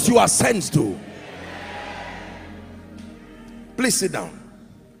find those you are sent to. Please sit down.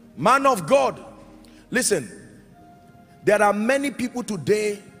 Man of God, listen, there are many people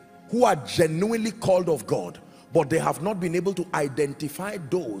today who are genuinely called of God, but they have not been able to identify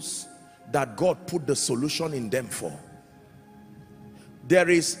those that God put the solution in them for. There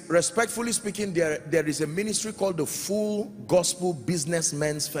is, respectfully speaking, there is a ministry called the Full Gospel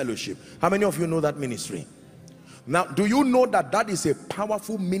Businessmen's Fellowship. How many of you know that ministry? Now, do you know that that is a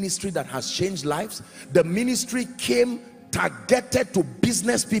powerful ministry that has changed lives? The ministry came targeted to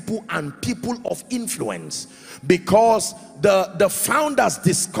business people and people of influence, because the founders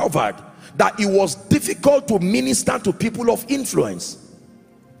discovered that it was difficult to minister to people of influence.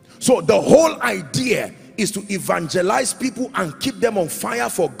 So the whole idea is to evangelize people and keep them on fire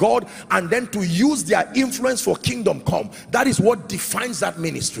for God, and then to use their influence for kingdom come. That is what defines that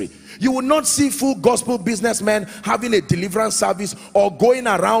ministry. You will not see Full Gospel Businessmen having a deliverance service or going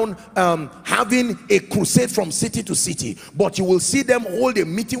around having a crusade from city to city, but you will see them hold a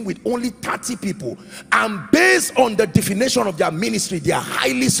meeting with only 30 people, and based on the definition of their ministry, they are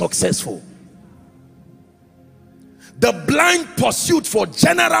highly successful. The blind pursuit for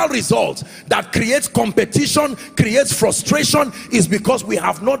general results that creates competition, creates frustration, is because we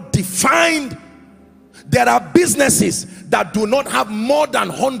have not defined. There are businesses that do not have more than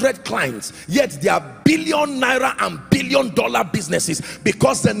 100 clients, yet they are billion naira and $billion businesses,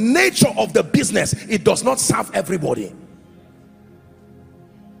 because the nature of the business, it does not serve everybody.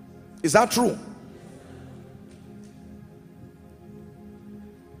 Is that true?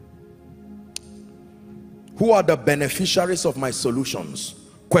 Who are the beneficiaries of my solutions?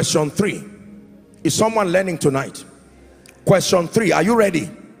 Question 3. Is someone learning tonight? Question 3. Are you ready?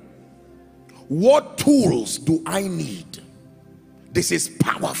 What tools do I need? This is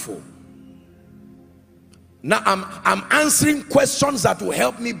powerful. Now I'm answering questions that will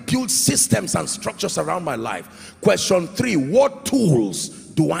help me build systems and structures around my life. Question 3. What tools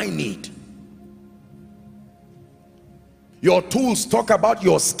do I need? Your tools talk about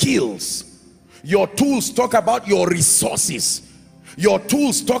your skills. Your tools talk about your resources. Your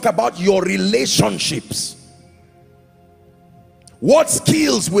tools talk about your relationships. What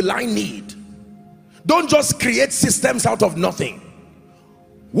skills will I need? Don't just create systems out of nothing.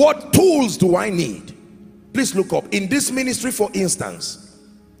 What tools do I need? Please look up. In this ministry, for instance,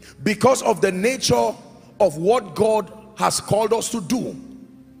 because of the nature of what God has called us to do,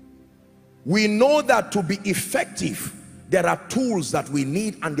 we know that to be effective, there are tools that we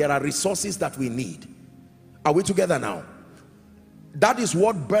need and there are resources that we need. Are we together now? That is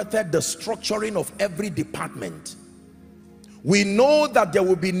what birthed the structuring of every department. We know that there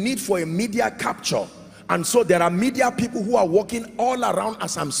will be need for a media capture, and so there are media people who are working all around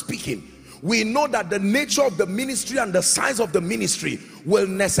as I'm speaking. We know that the nature of the ministry and the size of the ministry will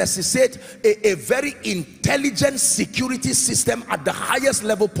necessitate a very intelligent security system at the highest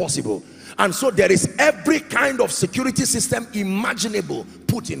level possible. And so there is every kind of security system imaginable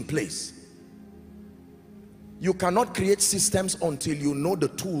put in place. You cannot create systems until you know the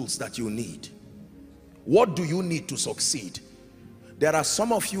tools that you need. What do you need to succeed? There are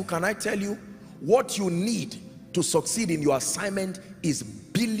some of you, can I tell you, what you need to succeed in your assignment is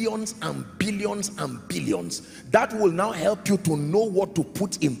billions and billions and billions. That will now help you to know what to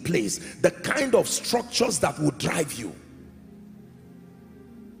put in place, the kind of structures that will drive you.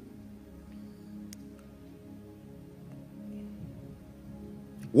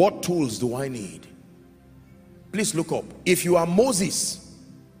 What tools do I need? Please look up. If you are Moses,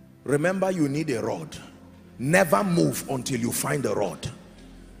 remember you need a rod. Never move until you find a rod.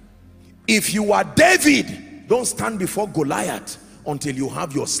 If you are David, don't stand before Goliath until you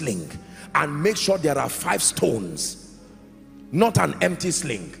have your sling, and make sure there are 5 stones, not an empty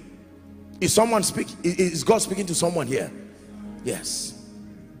sling. Is someone speaking? Is God speaking to someone here? Yes.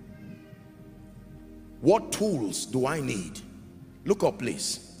 What tools do I need? Look up,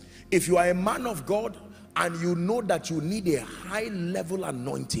 please. If you are a man of God and you know that you need a high level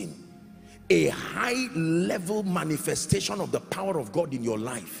anointing, a high level manifestation of the power of God in your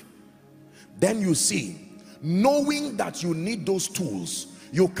life, then you see, knowing that you need those tools,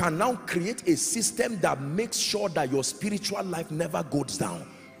 you can now create a system that makes sure that your spiritual life never goes down.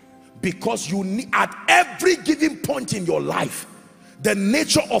 Because you need, at every given point in your life, the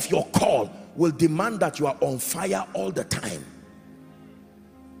nature of your call will demand that you are on fire all the time.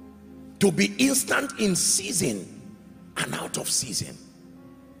 To be instant in season and out of season.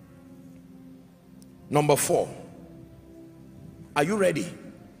 Number 4. Are you ready?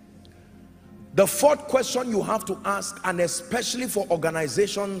 The 4th question you have to ask, and especially for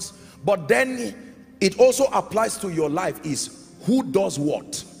organizations, but then it also applies to your life, is who does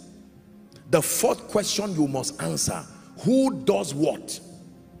what? The 4th question you must answer: who does what?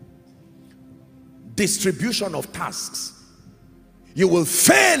 Distribution of tasks. You will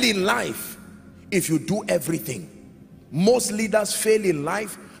fail in life if you do everything. Most leaders fail in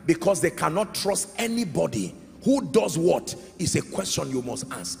life because they cannot trust anybody. Who does what is a question you must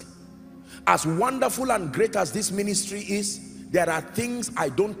ask. As wonderful and great as this ministry is, there are things I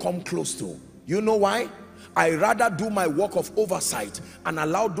don't come close to. You know why? I rather do my work of oversight and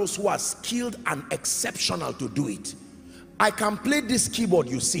allow those who are skilled and exceptional to do it. I can play this keyboard,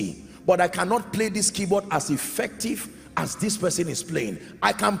 you see, but I cannot play this keyboard as effective as this person is playing.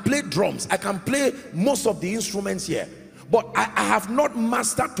 I can play drums, I can play most of the instruments here, but I have not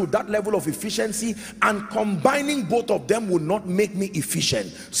mastered to that level of efficiency, and combining both of them will not make me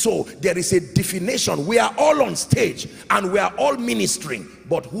efficient. So there is a definition. We are all on stage and we are all ministering,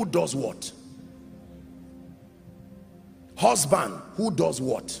 but who does what? Husband, who does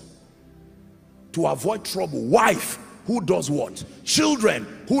what? To avoid trouble. Wife, who does what? Children,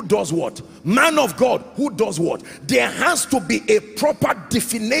 who does what? Man of God, who does what? There has to be a proper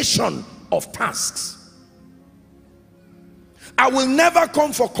definition of tasks. I will never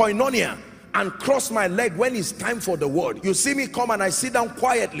come for koinonia and cross my leg when it's time for the word. You see me come and I sit down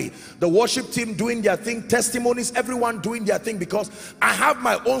quietly, the worship team doing their thing, testimonies, everyone doing their thing, because I have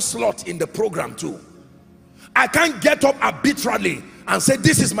my own slot in the program too. I can't get up arbitrarily and say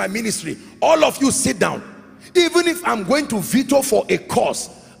this is my ministry. All of you sit down. Even if I'm going to veto for a cause,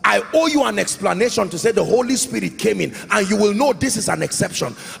 I owe you an explanation to say the Holy Spirit came in, and you will know this is an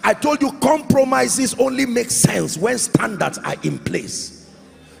exception. I told you compromises only make sense when standards are in place.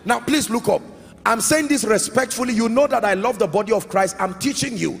 Now please look up. I'm saying this respectfully. You know that I love the body of Christ. I'm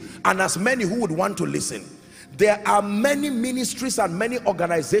teaching you, and as many who would want to listen. There are many ministries and many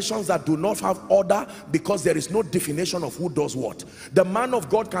organizations that do not have order because there is no definition of who does what. The man of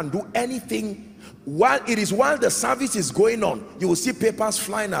God can do anything. While the service is going on, you will see papers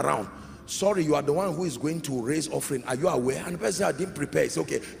flying around. Sorry, you are the one who is going to raise offering. Are you aware? And the person, I didn't prepare. It's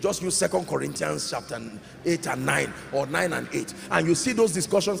okay. Just use 2 Corinthians chapter 8 and 9, or 9 and 8. And you see those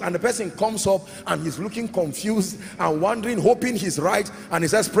discussions, and the person comes up and he's looking confused and wondering, hoping he's right. And he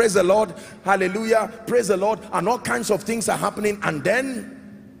says, praise the Lord, hallelujah, praise the Lord. And all kinds of things are happening. And then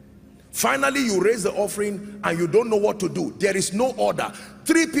finally you raise the offering and you don't know what to do. There is no order.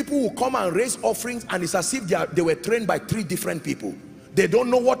 3 people will come and raise offerings, and it's as if they were trained by 3 different people. They don't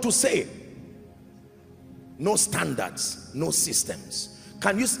know what to say. No standards, no systems.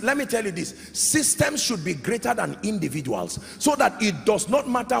 Let me tell you this: systems should be greater than individuals, so that it does not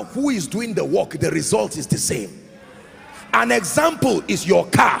matter who is doing the work, the result is the same. An example is your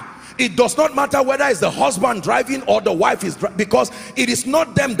car. It does not matter whether it's the husband driving or the wife is driving, because it is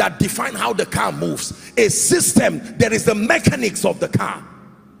not them that define how the car moves. A system, there is the mechanics of the car.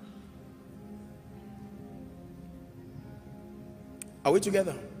 Are we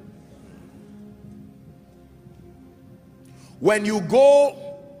together? When you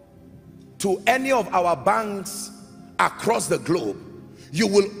go to any of our banks across the globe, you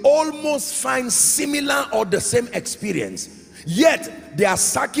will almost find similar or the same experience. Yet they are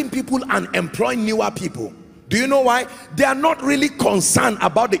sacking people and employing newer people. Do you know why? They are not really concerned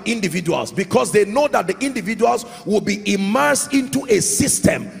about the individuals, because they know that the individuals will be immersed into a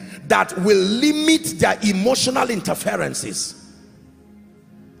system that will limit their emotional interferences.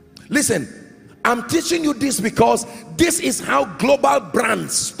 Listen, I'm teaching you this because this is how global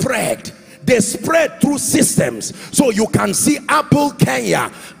brands spread. They spread through systems. So you can see Apple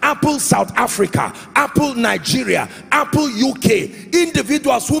Kenya, Apple South Africa, Apple Nigeria, Apple UK.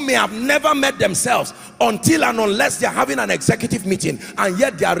 Individuals who may have never met themselves until and unless they're having an executive meeting, and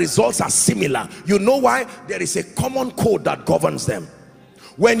yet their results are similar. You know why? There is a common code that governs them.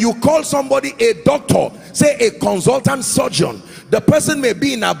 When you call somebody a doctor, say a consultant surgeon, the person may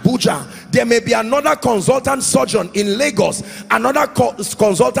be in Abuja, there may be another consultant surgeon in Lagos, another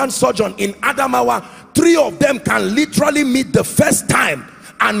consultant surgeon in Adamawa. Three of them can literally meet the first time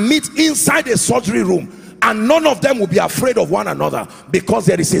and meet inside a surgery room, and none of them will be afraid of one another, because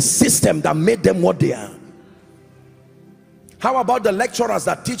there is a system that made them what they are. How about the lecturers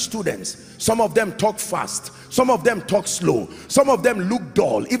that teach students? Some of them talk fast, some of them talk slow, some of them look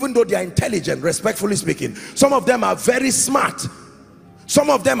dull, even though they are intelligent, respectfully speaking. Some of them are very smart.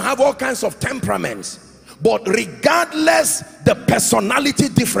 Some of them have all kinds of temperaments. But regardless the personality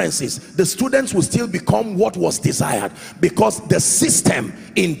differences, the students will still become what was desired, because the system,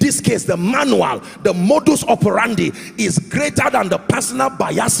 in this case the manual, the modus operandi, is greater than the personal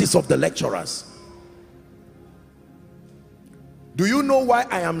biases of the lecturers. Do you know why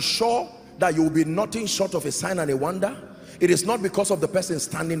I am sure that you will be nothing short of a sign and a wonder? It is not because of the person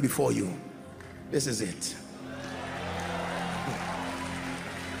standing before you. This is it.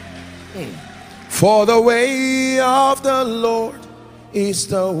 For the way of the Lord is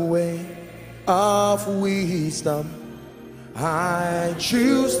the way of wisdom. I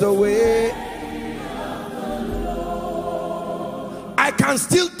choose the way. I can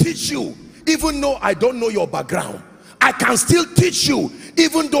still teach you even though I don't know your background. I can still teach you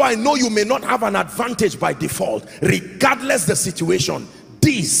even though I know you may not have an advantage by default. Regardless the situation,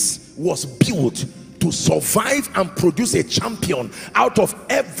 this was built to survive and produce a champion out of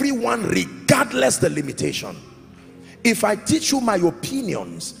everyone, regardless the limitation. If I teach you my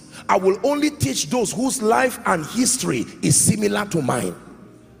opinions, I will only teach those whose life and history is similar to mine.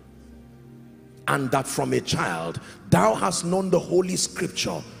 And that from a child thou hast known the holy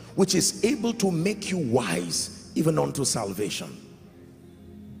scripture, which is able to make you wise even unto salvation.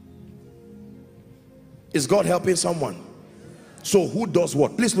 Is God helping someone? So who does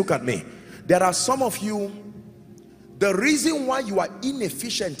what? Please look at me. There are some of you, the reason why you are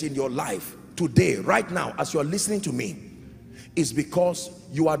inefficient in your life today, right now, as you are listening to me, is because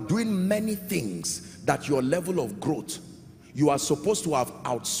you are doing many things that your level of growth, you are supposed to have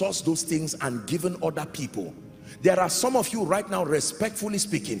outsourced those things and given other people. There are some of you right now, respectfully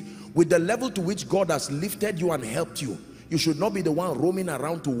speaking, with the level to which God has lifted you and helped you, you should not be the one roaming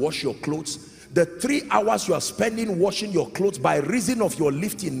around to wash your clothes. The 3 hours you are spending washing your clothes by reason of your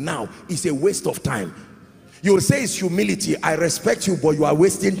lifting now is a waste of time. You will say it's humility. I respect you, but you are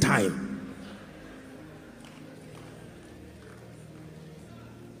wasting time.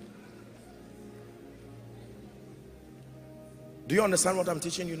 Do you understand what I'm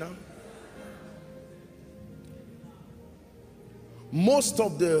teaching you now? Most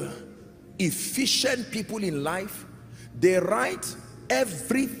of the efficient people in life, they write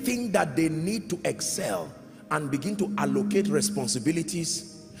everything that they need to excel and begin to allocate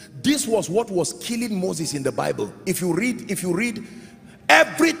responsibilities. This was what was killing Moses in the Bible. If you read,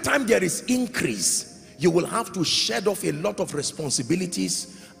 every time there is increase, you will have to shed off a lot of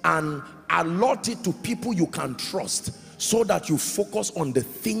responsibilities and allot it to people you can trust, so that you focus on the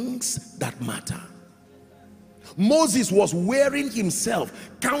things that matter. Moses was wearing himself,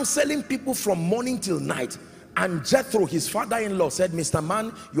 counseling people from morning till night, and Jethro, his father-in-law, said, Mr.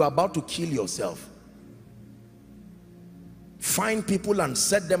 Man, you are about to kill yourself. Find people and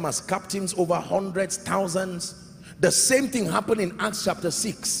set them as captains over hundreds, thousands. The same thing happened in Acts chapter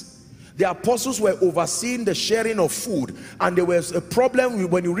 6. The apostles were overseeing the sharing of food, and there was a problem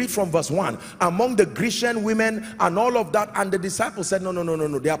when you read from verse 1 among the Grecian women and all of that, and the disciples said, no,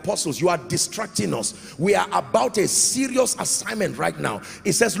 the apostles, you are distracting us. We are about a serious assignment right now.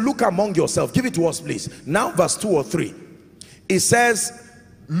 It says, look among yourselves. Give it to us, please. Now verse 2 or 3. It says,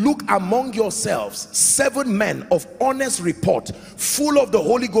 look among yourselves 7 men of honest report, full of the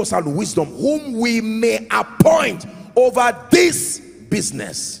Holy Ghost and wisdom, whom we may appoint over this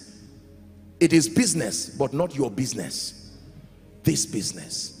business. It is business, but not your business. This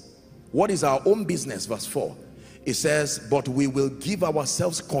business. What is our own business? Verse 4. It says, but we will give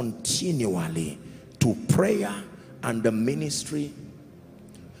ourselves continually to prayer and the ministry.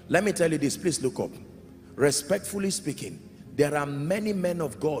 Let me tell you this, please look up. Respectfully speaking, there are many men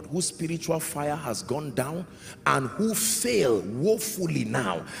of God whose spiritual fire has gone down and who fail woefully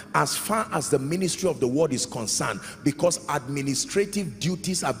now as far as the ministry of the word is concerned, because administrative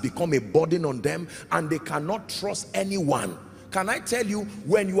duties have become a burden on them and they cannot trust anyone. Can I tell you,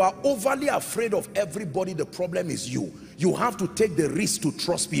 when you are overly afraid of everybody, the problem is you. You have to take the risk to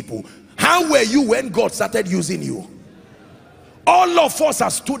trust people. How were you when God started using you? All of us are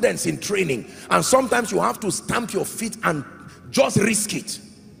students in training, and sometimes you have to stamp your feet and just risk it.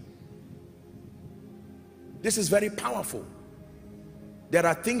 This is very powerful. There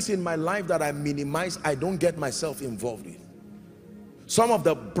are things in my life that I minimize. I don't get myself involved with. Some of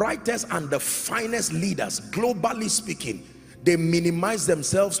the brightest and the finest leaders, globally speaking, they minimize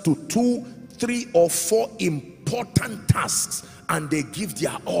themselves to 2, 3, or 4 important tasks, and they give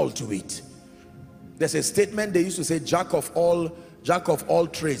their all to it. There's a statement they used to say, jack of all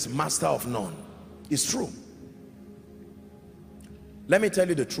trades, master of none. It's true. Let me tell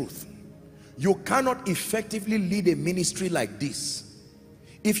you the truth. You cannot effectively lead a ministry like this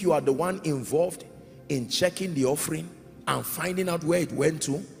if you are the one involved in checking the offering and finding out where it went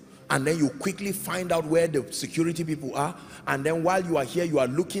to, and then you quickly find out where the security people are, and then while you are here you are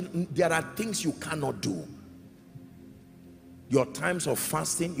looking. There are things you cannot do. Your times of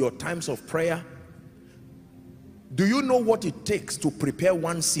fasting, your times of prayer. Do you know what it takes to prepare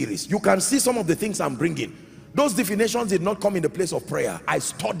one series? You can see some of the things I'm bringing. Those definitions did not come in the place of prayer. I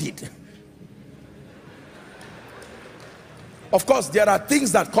studied. Of course, there are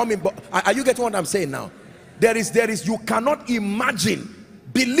things that come in, but are you getting what I'm saying now? There is, you cannot imagine.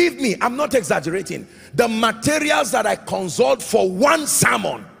 Believe me, I'm not exaggerating. The materials that I consult for one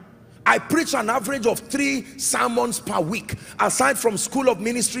sermon, I preach an average of 3 sermons per week, aside from school of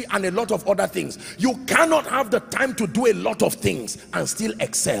ministry and a lot of other things. You cannot have the time to do a lot of things and still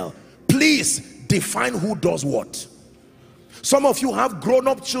excel. Please define who does what. Some of you have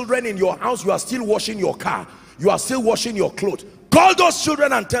grown-up children in your house. You are still washing your car. You are still washing your clothes. Call those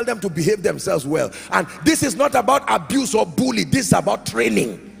children and tell them to behave themselves well. And this is not about abuse or bully. This is about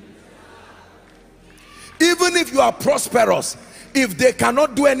training. Even if you are prosperous, if they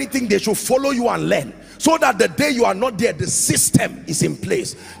cannot do anything, they should follow you and learn, so that the day you are not there, the system is in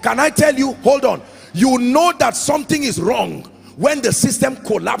place. Can I tell you, hold on, you know that something is wrong when the system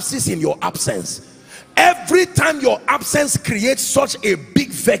collapses in your absence. Every time your absence creates such a big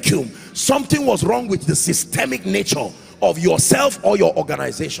vacuum, something was wrong with the systemic nature of yourself or your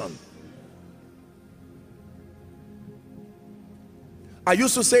organization. I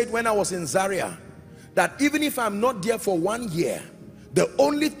used to say it when I was in Zaria, that even if I'm not there for 1 year, the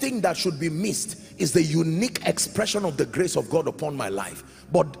only thing that should be missed is the unique expression of the grace of God upon my life.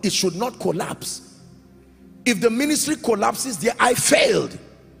 But it should not collapse. If the ministry collapses there, I failed,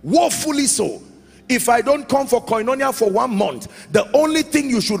 woefully so. If I don't come for Koinonia for 1 month, the only thing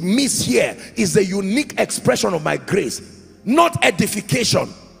you should miss here is the unique expression of my grace, not edification,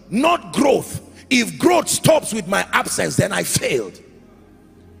 not growth. If growth stops with my absence, then I failed.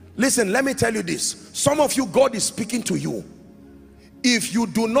 Listen, let me tell you this. Some of you, God is speaking to you. If you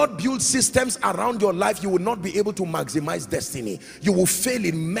do not build systems around your life, you will not be able to maximize destiny. You will fail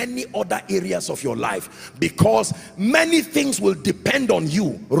in many other areas of your life, because many things will depend on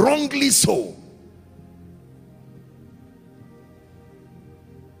you, wrongly so.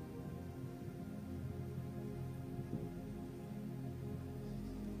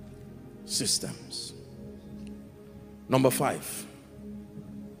 Systems. Number 5.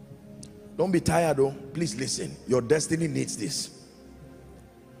 Don't be tired though. Please listen. Your destiny needs this.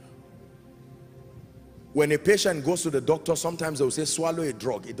 When a patient goes to the doctor, sometimes they will say, swallow a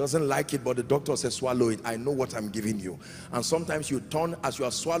drug. It doesn't like it, but the doctor says, swallow it. I know what I'm giving you. And sometimes you turn, as you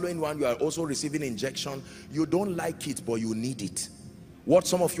are swallowing one, you are also receiving injection. You don't like it, but you need it. What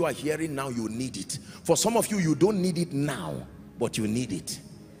some of you are hearing now, you need it. For some of you, you don't need it now, but you need it.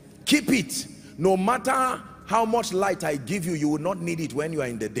 Keep it. No matter how much light I give you, you will not need it when you are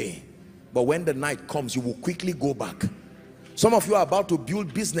in the day. But when the night comes, you will quickly go back. Some of you are about to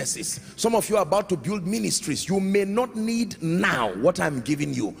build businesses. Some of you are about to build ministries. You may not need now what I'm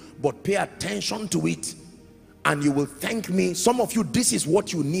giving you, but pay attention to it and you will thank me. Some of you, this is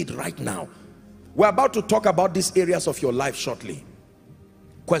what you need right now. We're about to talk about these areas of your life shortly.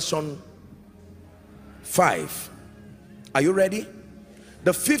 Question 5. Are you ready?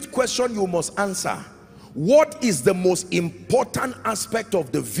 The 5th question you must answer: what is the most important aspect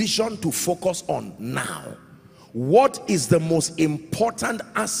of the vision to focus on now? What is the most important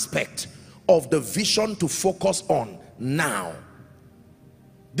aspect of the vision to focus on now?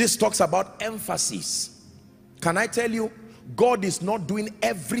 This talks about emphasis. Can I tell you, God is not doing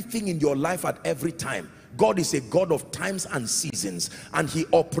everything in your life at every time. God is a God of times and seasons, and he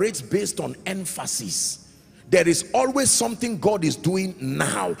operates based on emphasis. There is always something God is doing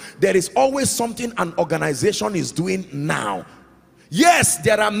now. There is always something an organization is doing now. Yes,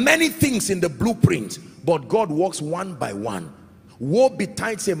 there are many things in the blueprint, but God works one by one. Woe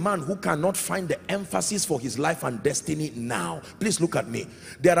betides a man who cannot find the emphasis for his life and destiny now. Please look at me.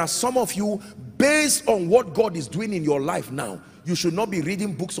 There are some of you, based on what God is doing in your life now, you should not be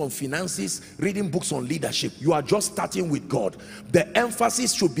reading books on finances, reading books on leadership. You are just starting with God. The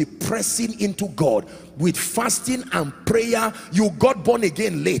emphasis should be pressing into God with fasting and prayer. You got born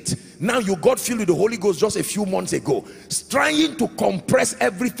again late. Now you got filled with the Holy Ghost just a few months ago. Trying to compress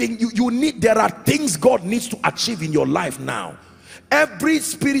everything you need. There are things God needs to achieve in your life now. Every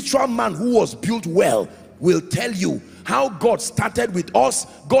spiritual man who was built well will tell you how God started with us.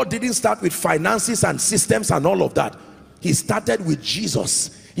 God didn't start with finances and systems and all of that. He started with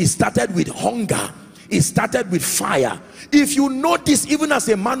Jesus. He started with hunger. He started with fire. If you notice, even as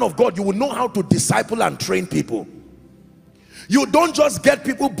a man of God, you will know how to disciple and train people. You don't just get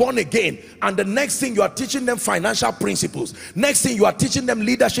people born again and the next thing you are teaching them financial principles. Next thing you are teaching them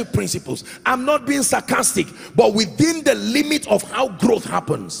leadership principles. I'm not being sarcastic, but within the limit of how growth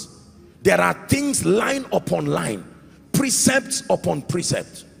happens, there are things line upon line, precept upon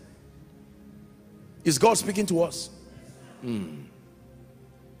precept. Is God speaking to us?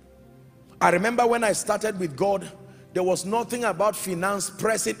 I remember when I started with God, there was nothing about finance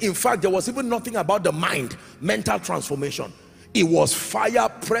pressing. In fact, there was even nothing about the mind, mental transformation. It was fire,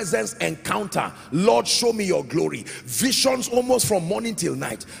 presence, encounter. Lord, show me your glory. Visions almost from morning till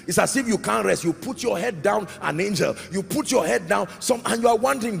night. It's as if you can't rest. You put your head down, an angel. You put your head down, and you are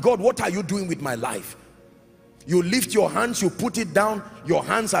wondering, God, what are you doing with my life? You lift your hands, you put it down, your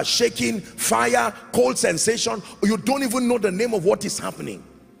hands are shaking, fire, cold sensation. You don't even know the name of what is happening.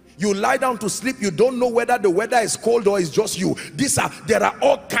 You lie down to sleep, you don't know whether the weather is cold or it's just you. There are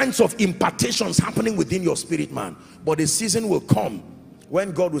all kinds of impartations happening within your spirit, man. But a season will come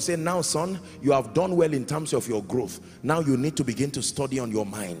when God will say, now son, you have done well in terms of your growth. Now you need to begin to study on your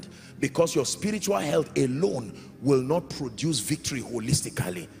mind, because your spiritual health alone will not produce victory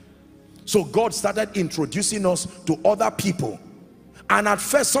holistically. So God started introducing us to other people. And at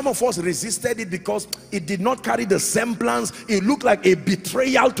first, some of us resisted it because it did not carry the semblance. It looked like a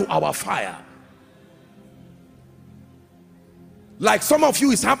betrayal to our fire. Like some of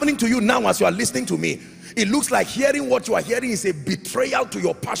you is happening to you now as you are listening to me. It looks like hearing what you are hearing is a betrayal to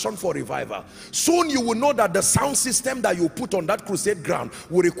your passion for revival. Soon you will know that the sound system that you put on that crusade ground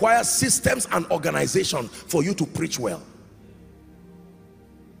will require systems and organization for you to preach well.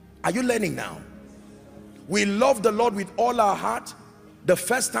 Are you learning now? We love the Lord with all our heart. The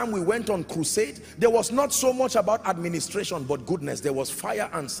first time we went on crusade, there was not so much about administration but goodness. There was fire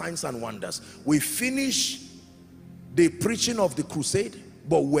and signs and wonders. We finished the preaching of the crusade,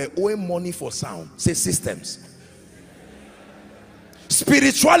 but we're owing money for sound. Say systems.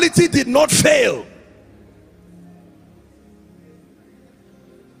 Spirituality did not fail,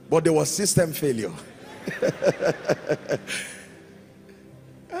 but there was system failure.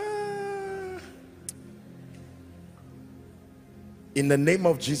 In the name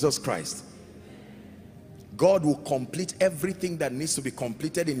of Jesus Christ, God will complete everything that needs to be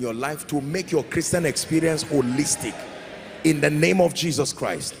completed in your life to make your Christian experience holistic. In the name of Jesus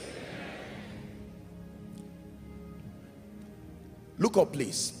Christ. Look up,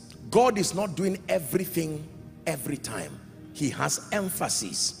 please. God is not doing everything every time. He has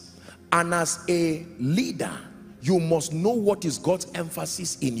emphasis. And as a leader, you must know what is God's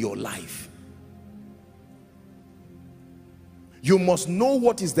emphasis in your life. You must know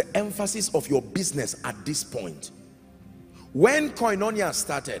what is the emphasis of your business at this point. When Koinonia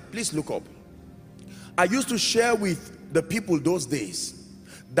started, please look up. I used to share with the people those days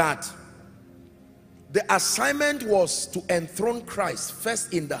that the assignment was to enthrone Christ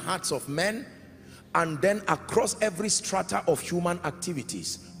first in the hearts of men and then across every strata of human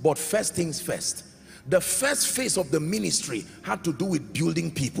activities. But first things first, the first phase of the ministry had to do with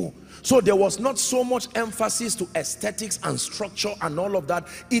building people. So there was not so much emphasis to aesthetics and structure and all of that.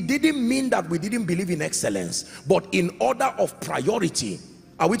 It didn't mean that we didn't believe in excellence, but in order of priority.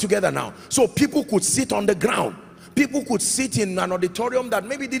 Are we together now? So people could sit on the ground. People could sit in an auditorium that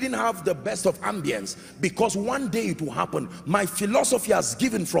maybe didn't have the best of ambience, because one day it will happen. My philosophy as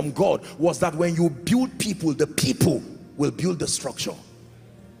given from God was that when you build people, the people will build the structure.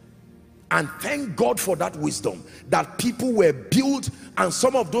 And thank God for that wisdom, that people were built, and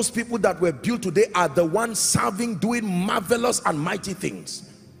some of those people that were built today are the ones serving, doing marvelous and mighty things.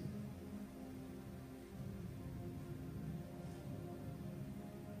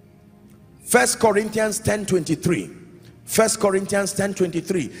 First Corinthians 10:23. First Corinthians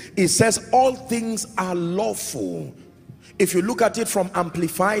 10:23. It says all things are lawful. If you look at it from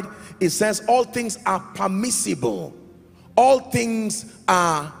Amplified, it says all things are permissible. All things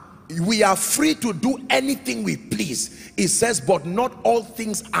are, we are free to do anything we please. It says, but not all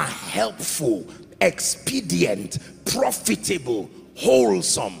things are helpful, expedient, profitable,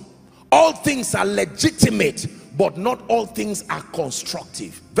 wholesome. All things are legitimate, but not all things are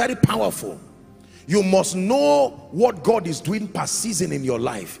constructive. Very powerful. You must know what God is doing per season in your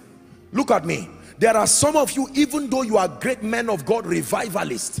life. Look at me. There are some of you, even though you are great men of God,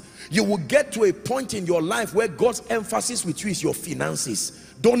 revivalists, you will get to a point in your life where God's emphasis with you is your finances.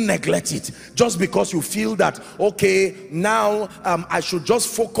 Don't neglect it just because you feel that, okay, now I should just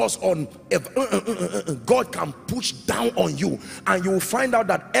focus on God can push down on you, and you will find out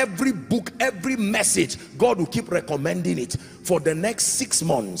that every book, every message, God will keep recommending it for the next 6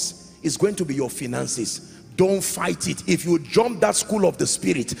 months is going to be your finances. Don't fight it. If you jump that school of the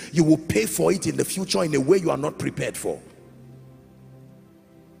spirit, you will pay for it in the future in a way you are not prepared for.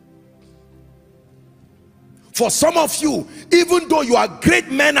 For some of you, even though you are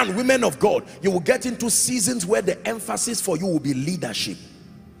great men and women of God, you will get into seasons where the emphasis for you will be leadership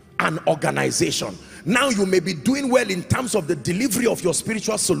and organization. Now you may be doing well in terms of the delivery of your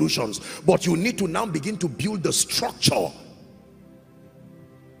spiritual solutions, but you need to now begin to build the structure.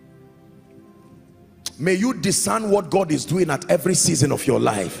 May you discern what God is doing at every season of your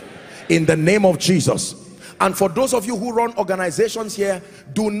life in the name of Jesus. And for those of you who run organizations here,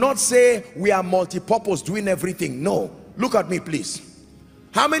 do not say we are multi-purpose doing everything. No. Look at me, please.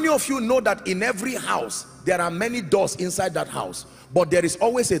 How many of you know that in every house there are many doors inside that house, but there is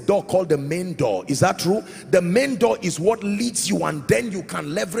always a door called the main door? Is that true? The main door is what leads you, and then you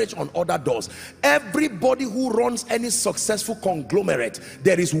can leverage on other doors. Everybody who runs any successful conglomerate,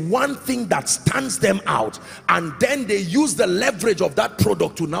 there is one thing that stands them out, and then they use the leverage of that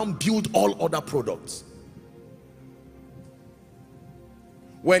product to now build all other products.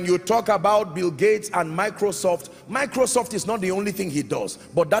 When you talk about Bill Gates and Microsoft is not the only thing he does,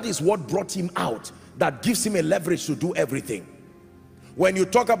 but that is what brought him out, that gives him a leverage to do everything. When you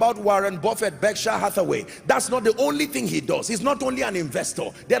talk about Warren Buffett, Berkshire Hathaway, that's not the only thing he does. He's not only an investor.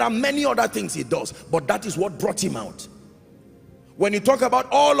 There are many other things he does, but that is what brought him out. When you talk about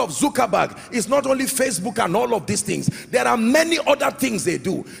all of Zuckerberg, it's not only Facebook and all of these things. There are many other things they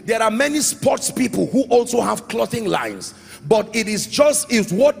do. There are many sports people who also have clothing lines. But it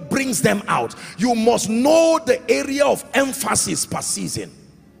is what brings them out. You must know the area of emphasis per season.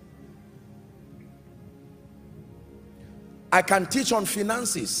 I can teach on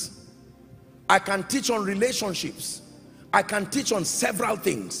finances. I can teach on relationships. I can teach on several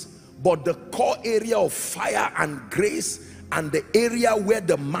things. But the core area of fire and grace, and the area where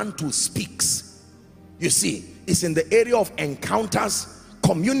the mantle speaks, you see, is in the area of encounters,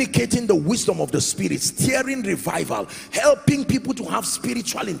 communicating the wisdom of the spirit, steering revival, helping people to have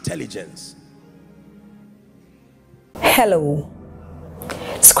spiritual intelligence. Hello.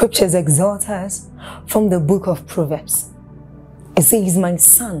 Scriptures exhort us from the book of Proverbs. It says, my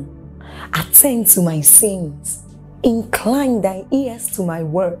son, attend to my sayings, incline thy ears to my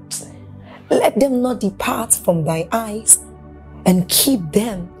words, let them not depart from thy eyes, and keep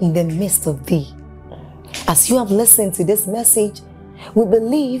them in the midst of thee. As you have listened to this message, we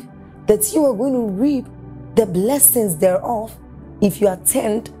believe that you are going to reap the blessings thereof if you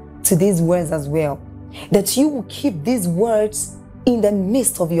attend to these words as well. That you will keep these words in the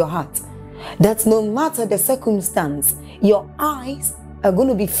midst of your heart. That no matter the circumstance, your eyes are going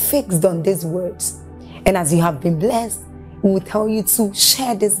to be fixed on these words. And as you have been blessed, we will tell you to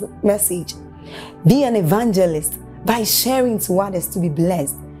share this message. Be an evangelist by sharing to others to be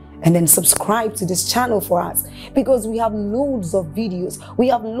blessed. And then subscribe to this channel for us, because we have loads of videos, we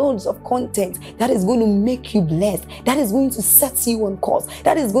have loads of content that is going to make you blessed, that is going to set you on course,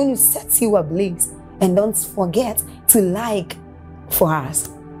 that is going to set you ablaze. and don't forget to like for us.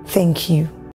 Thank you.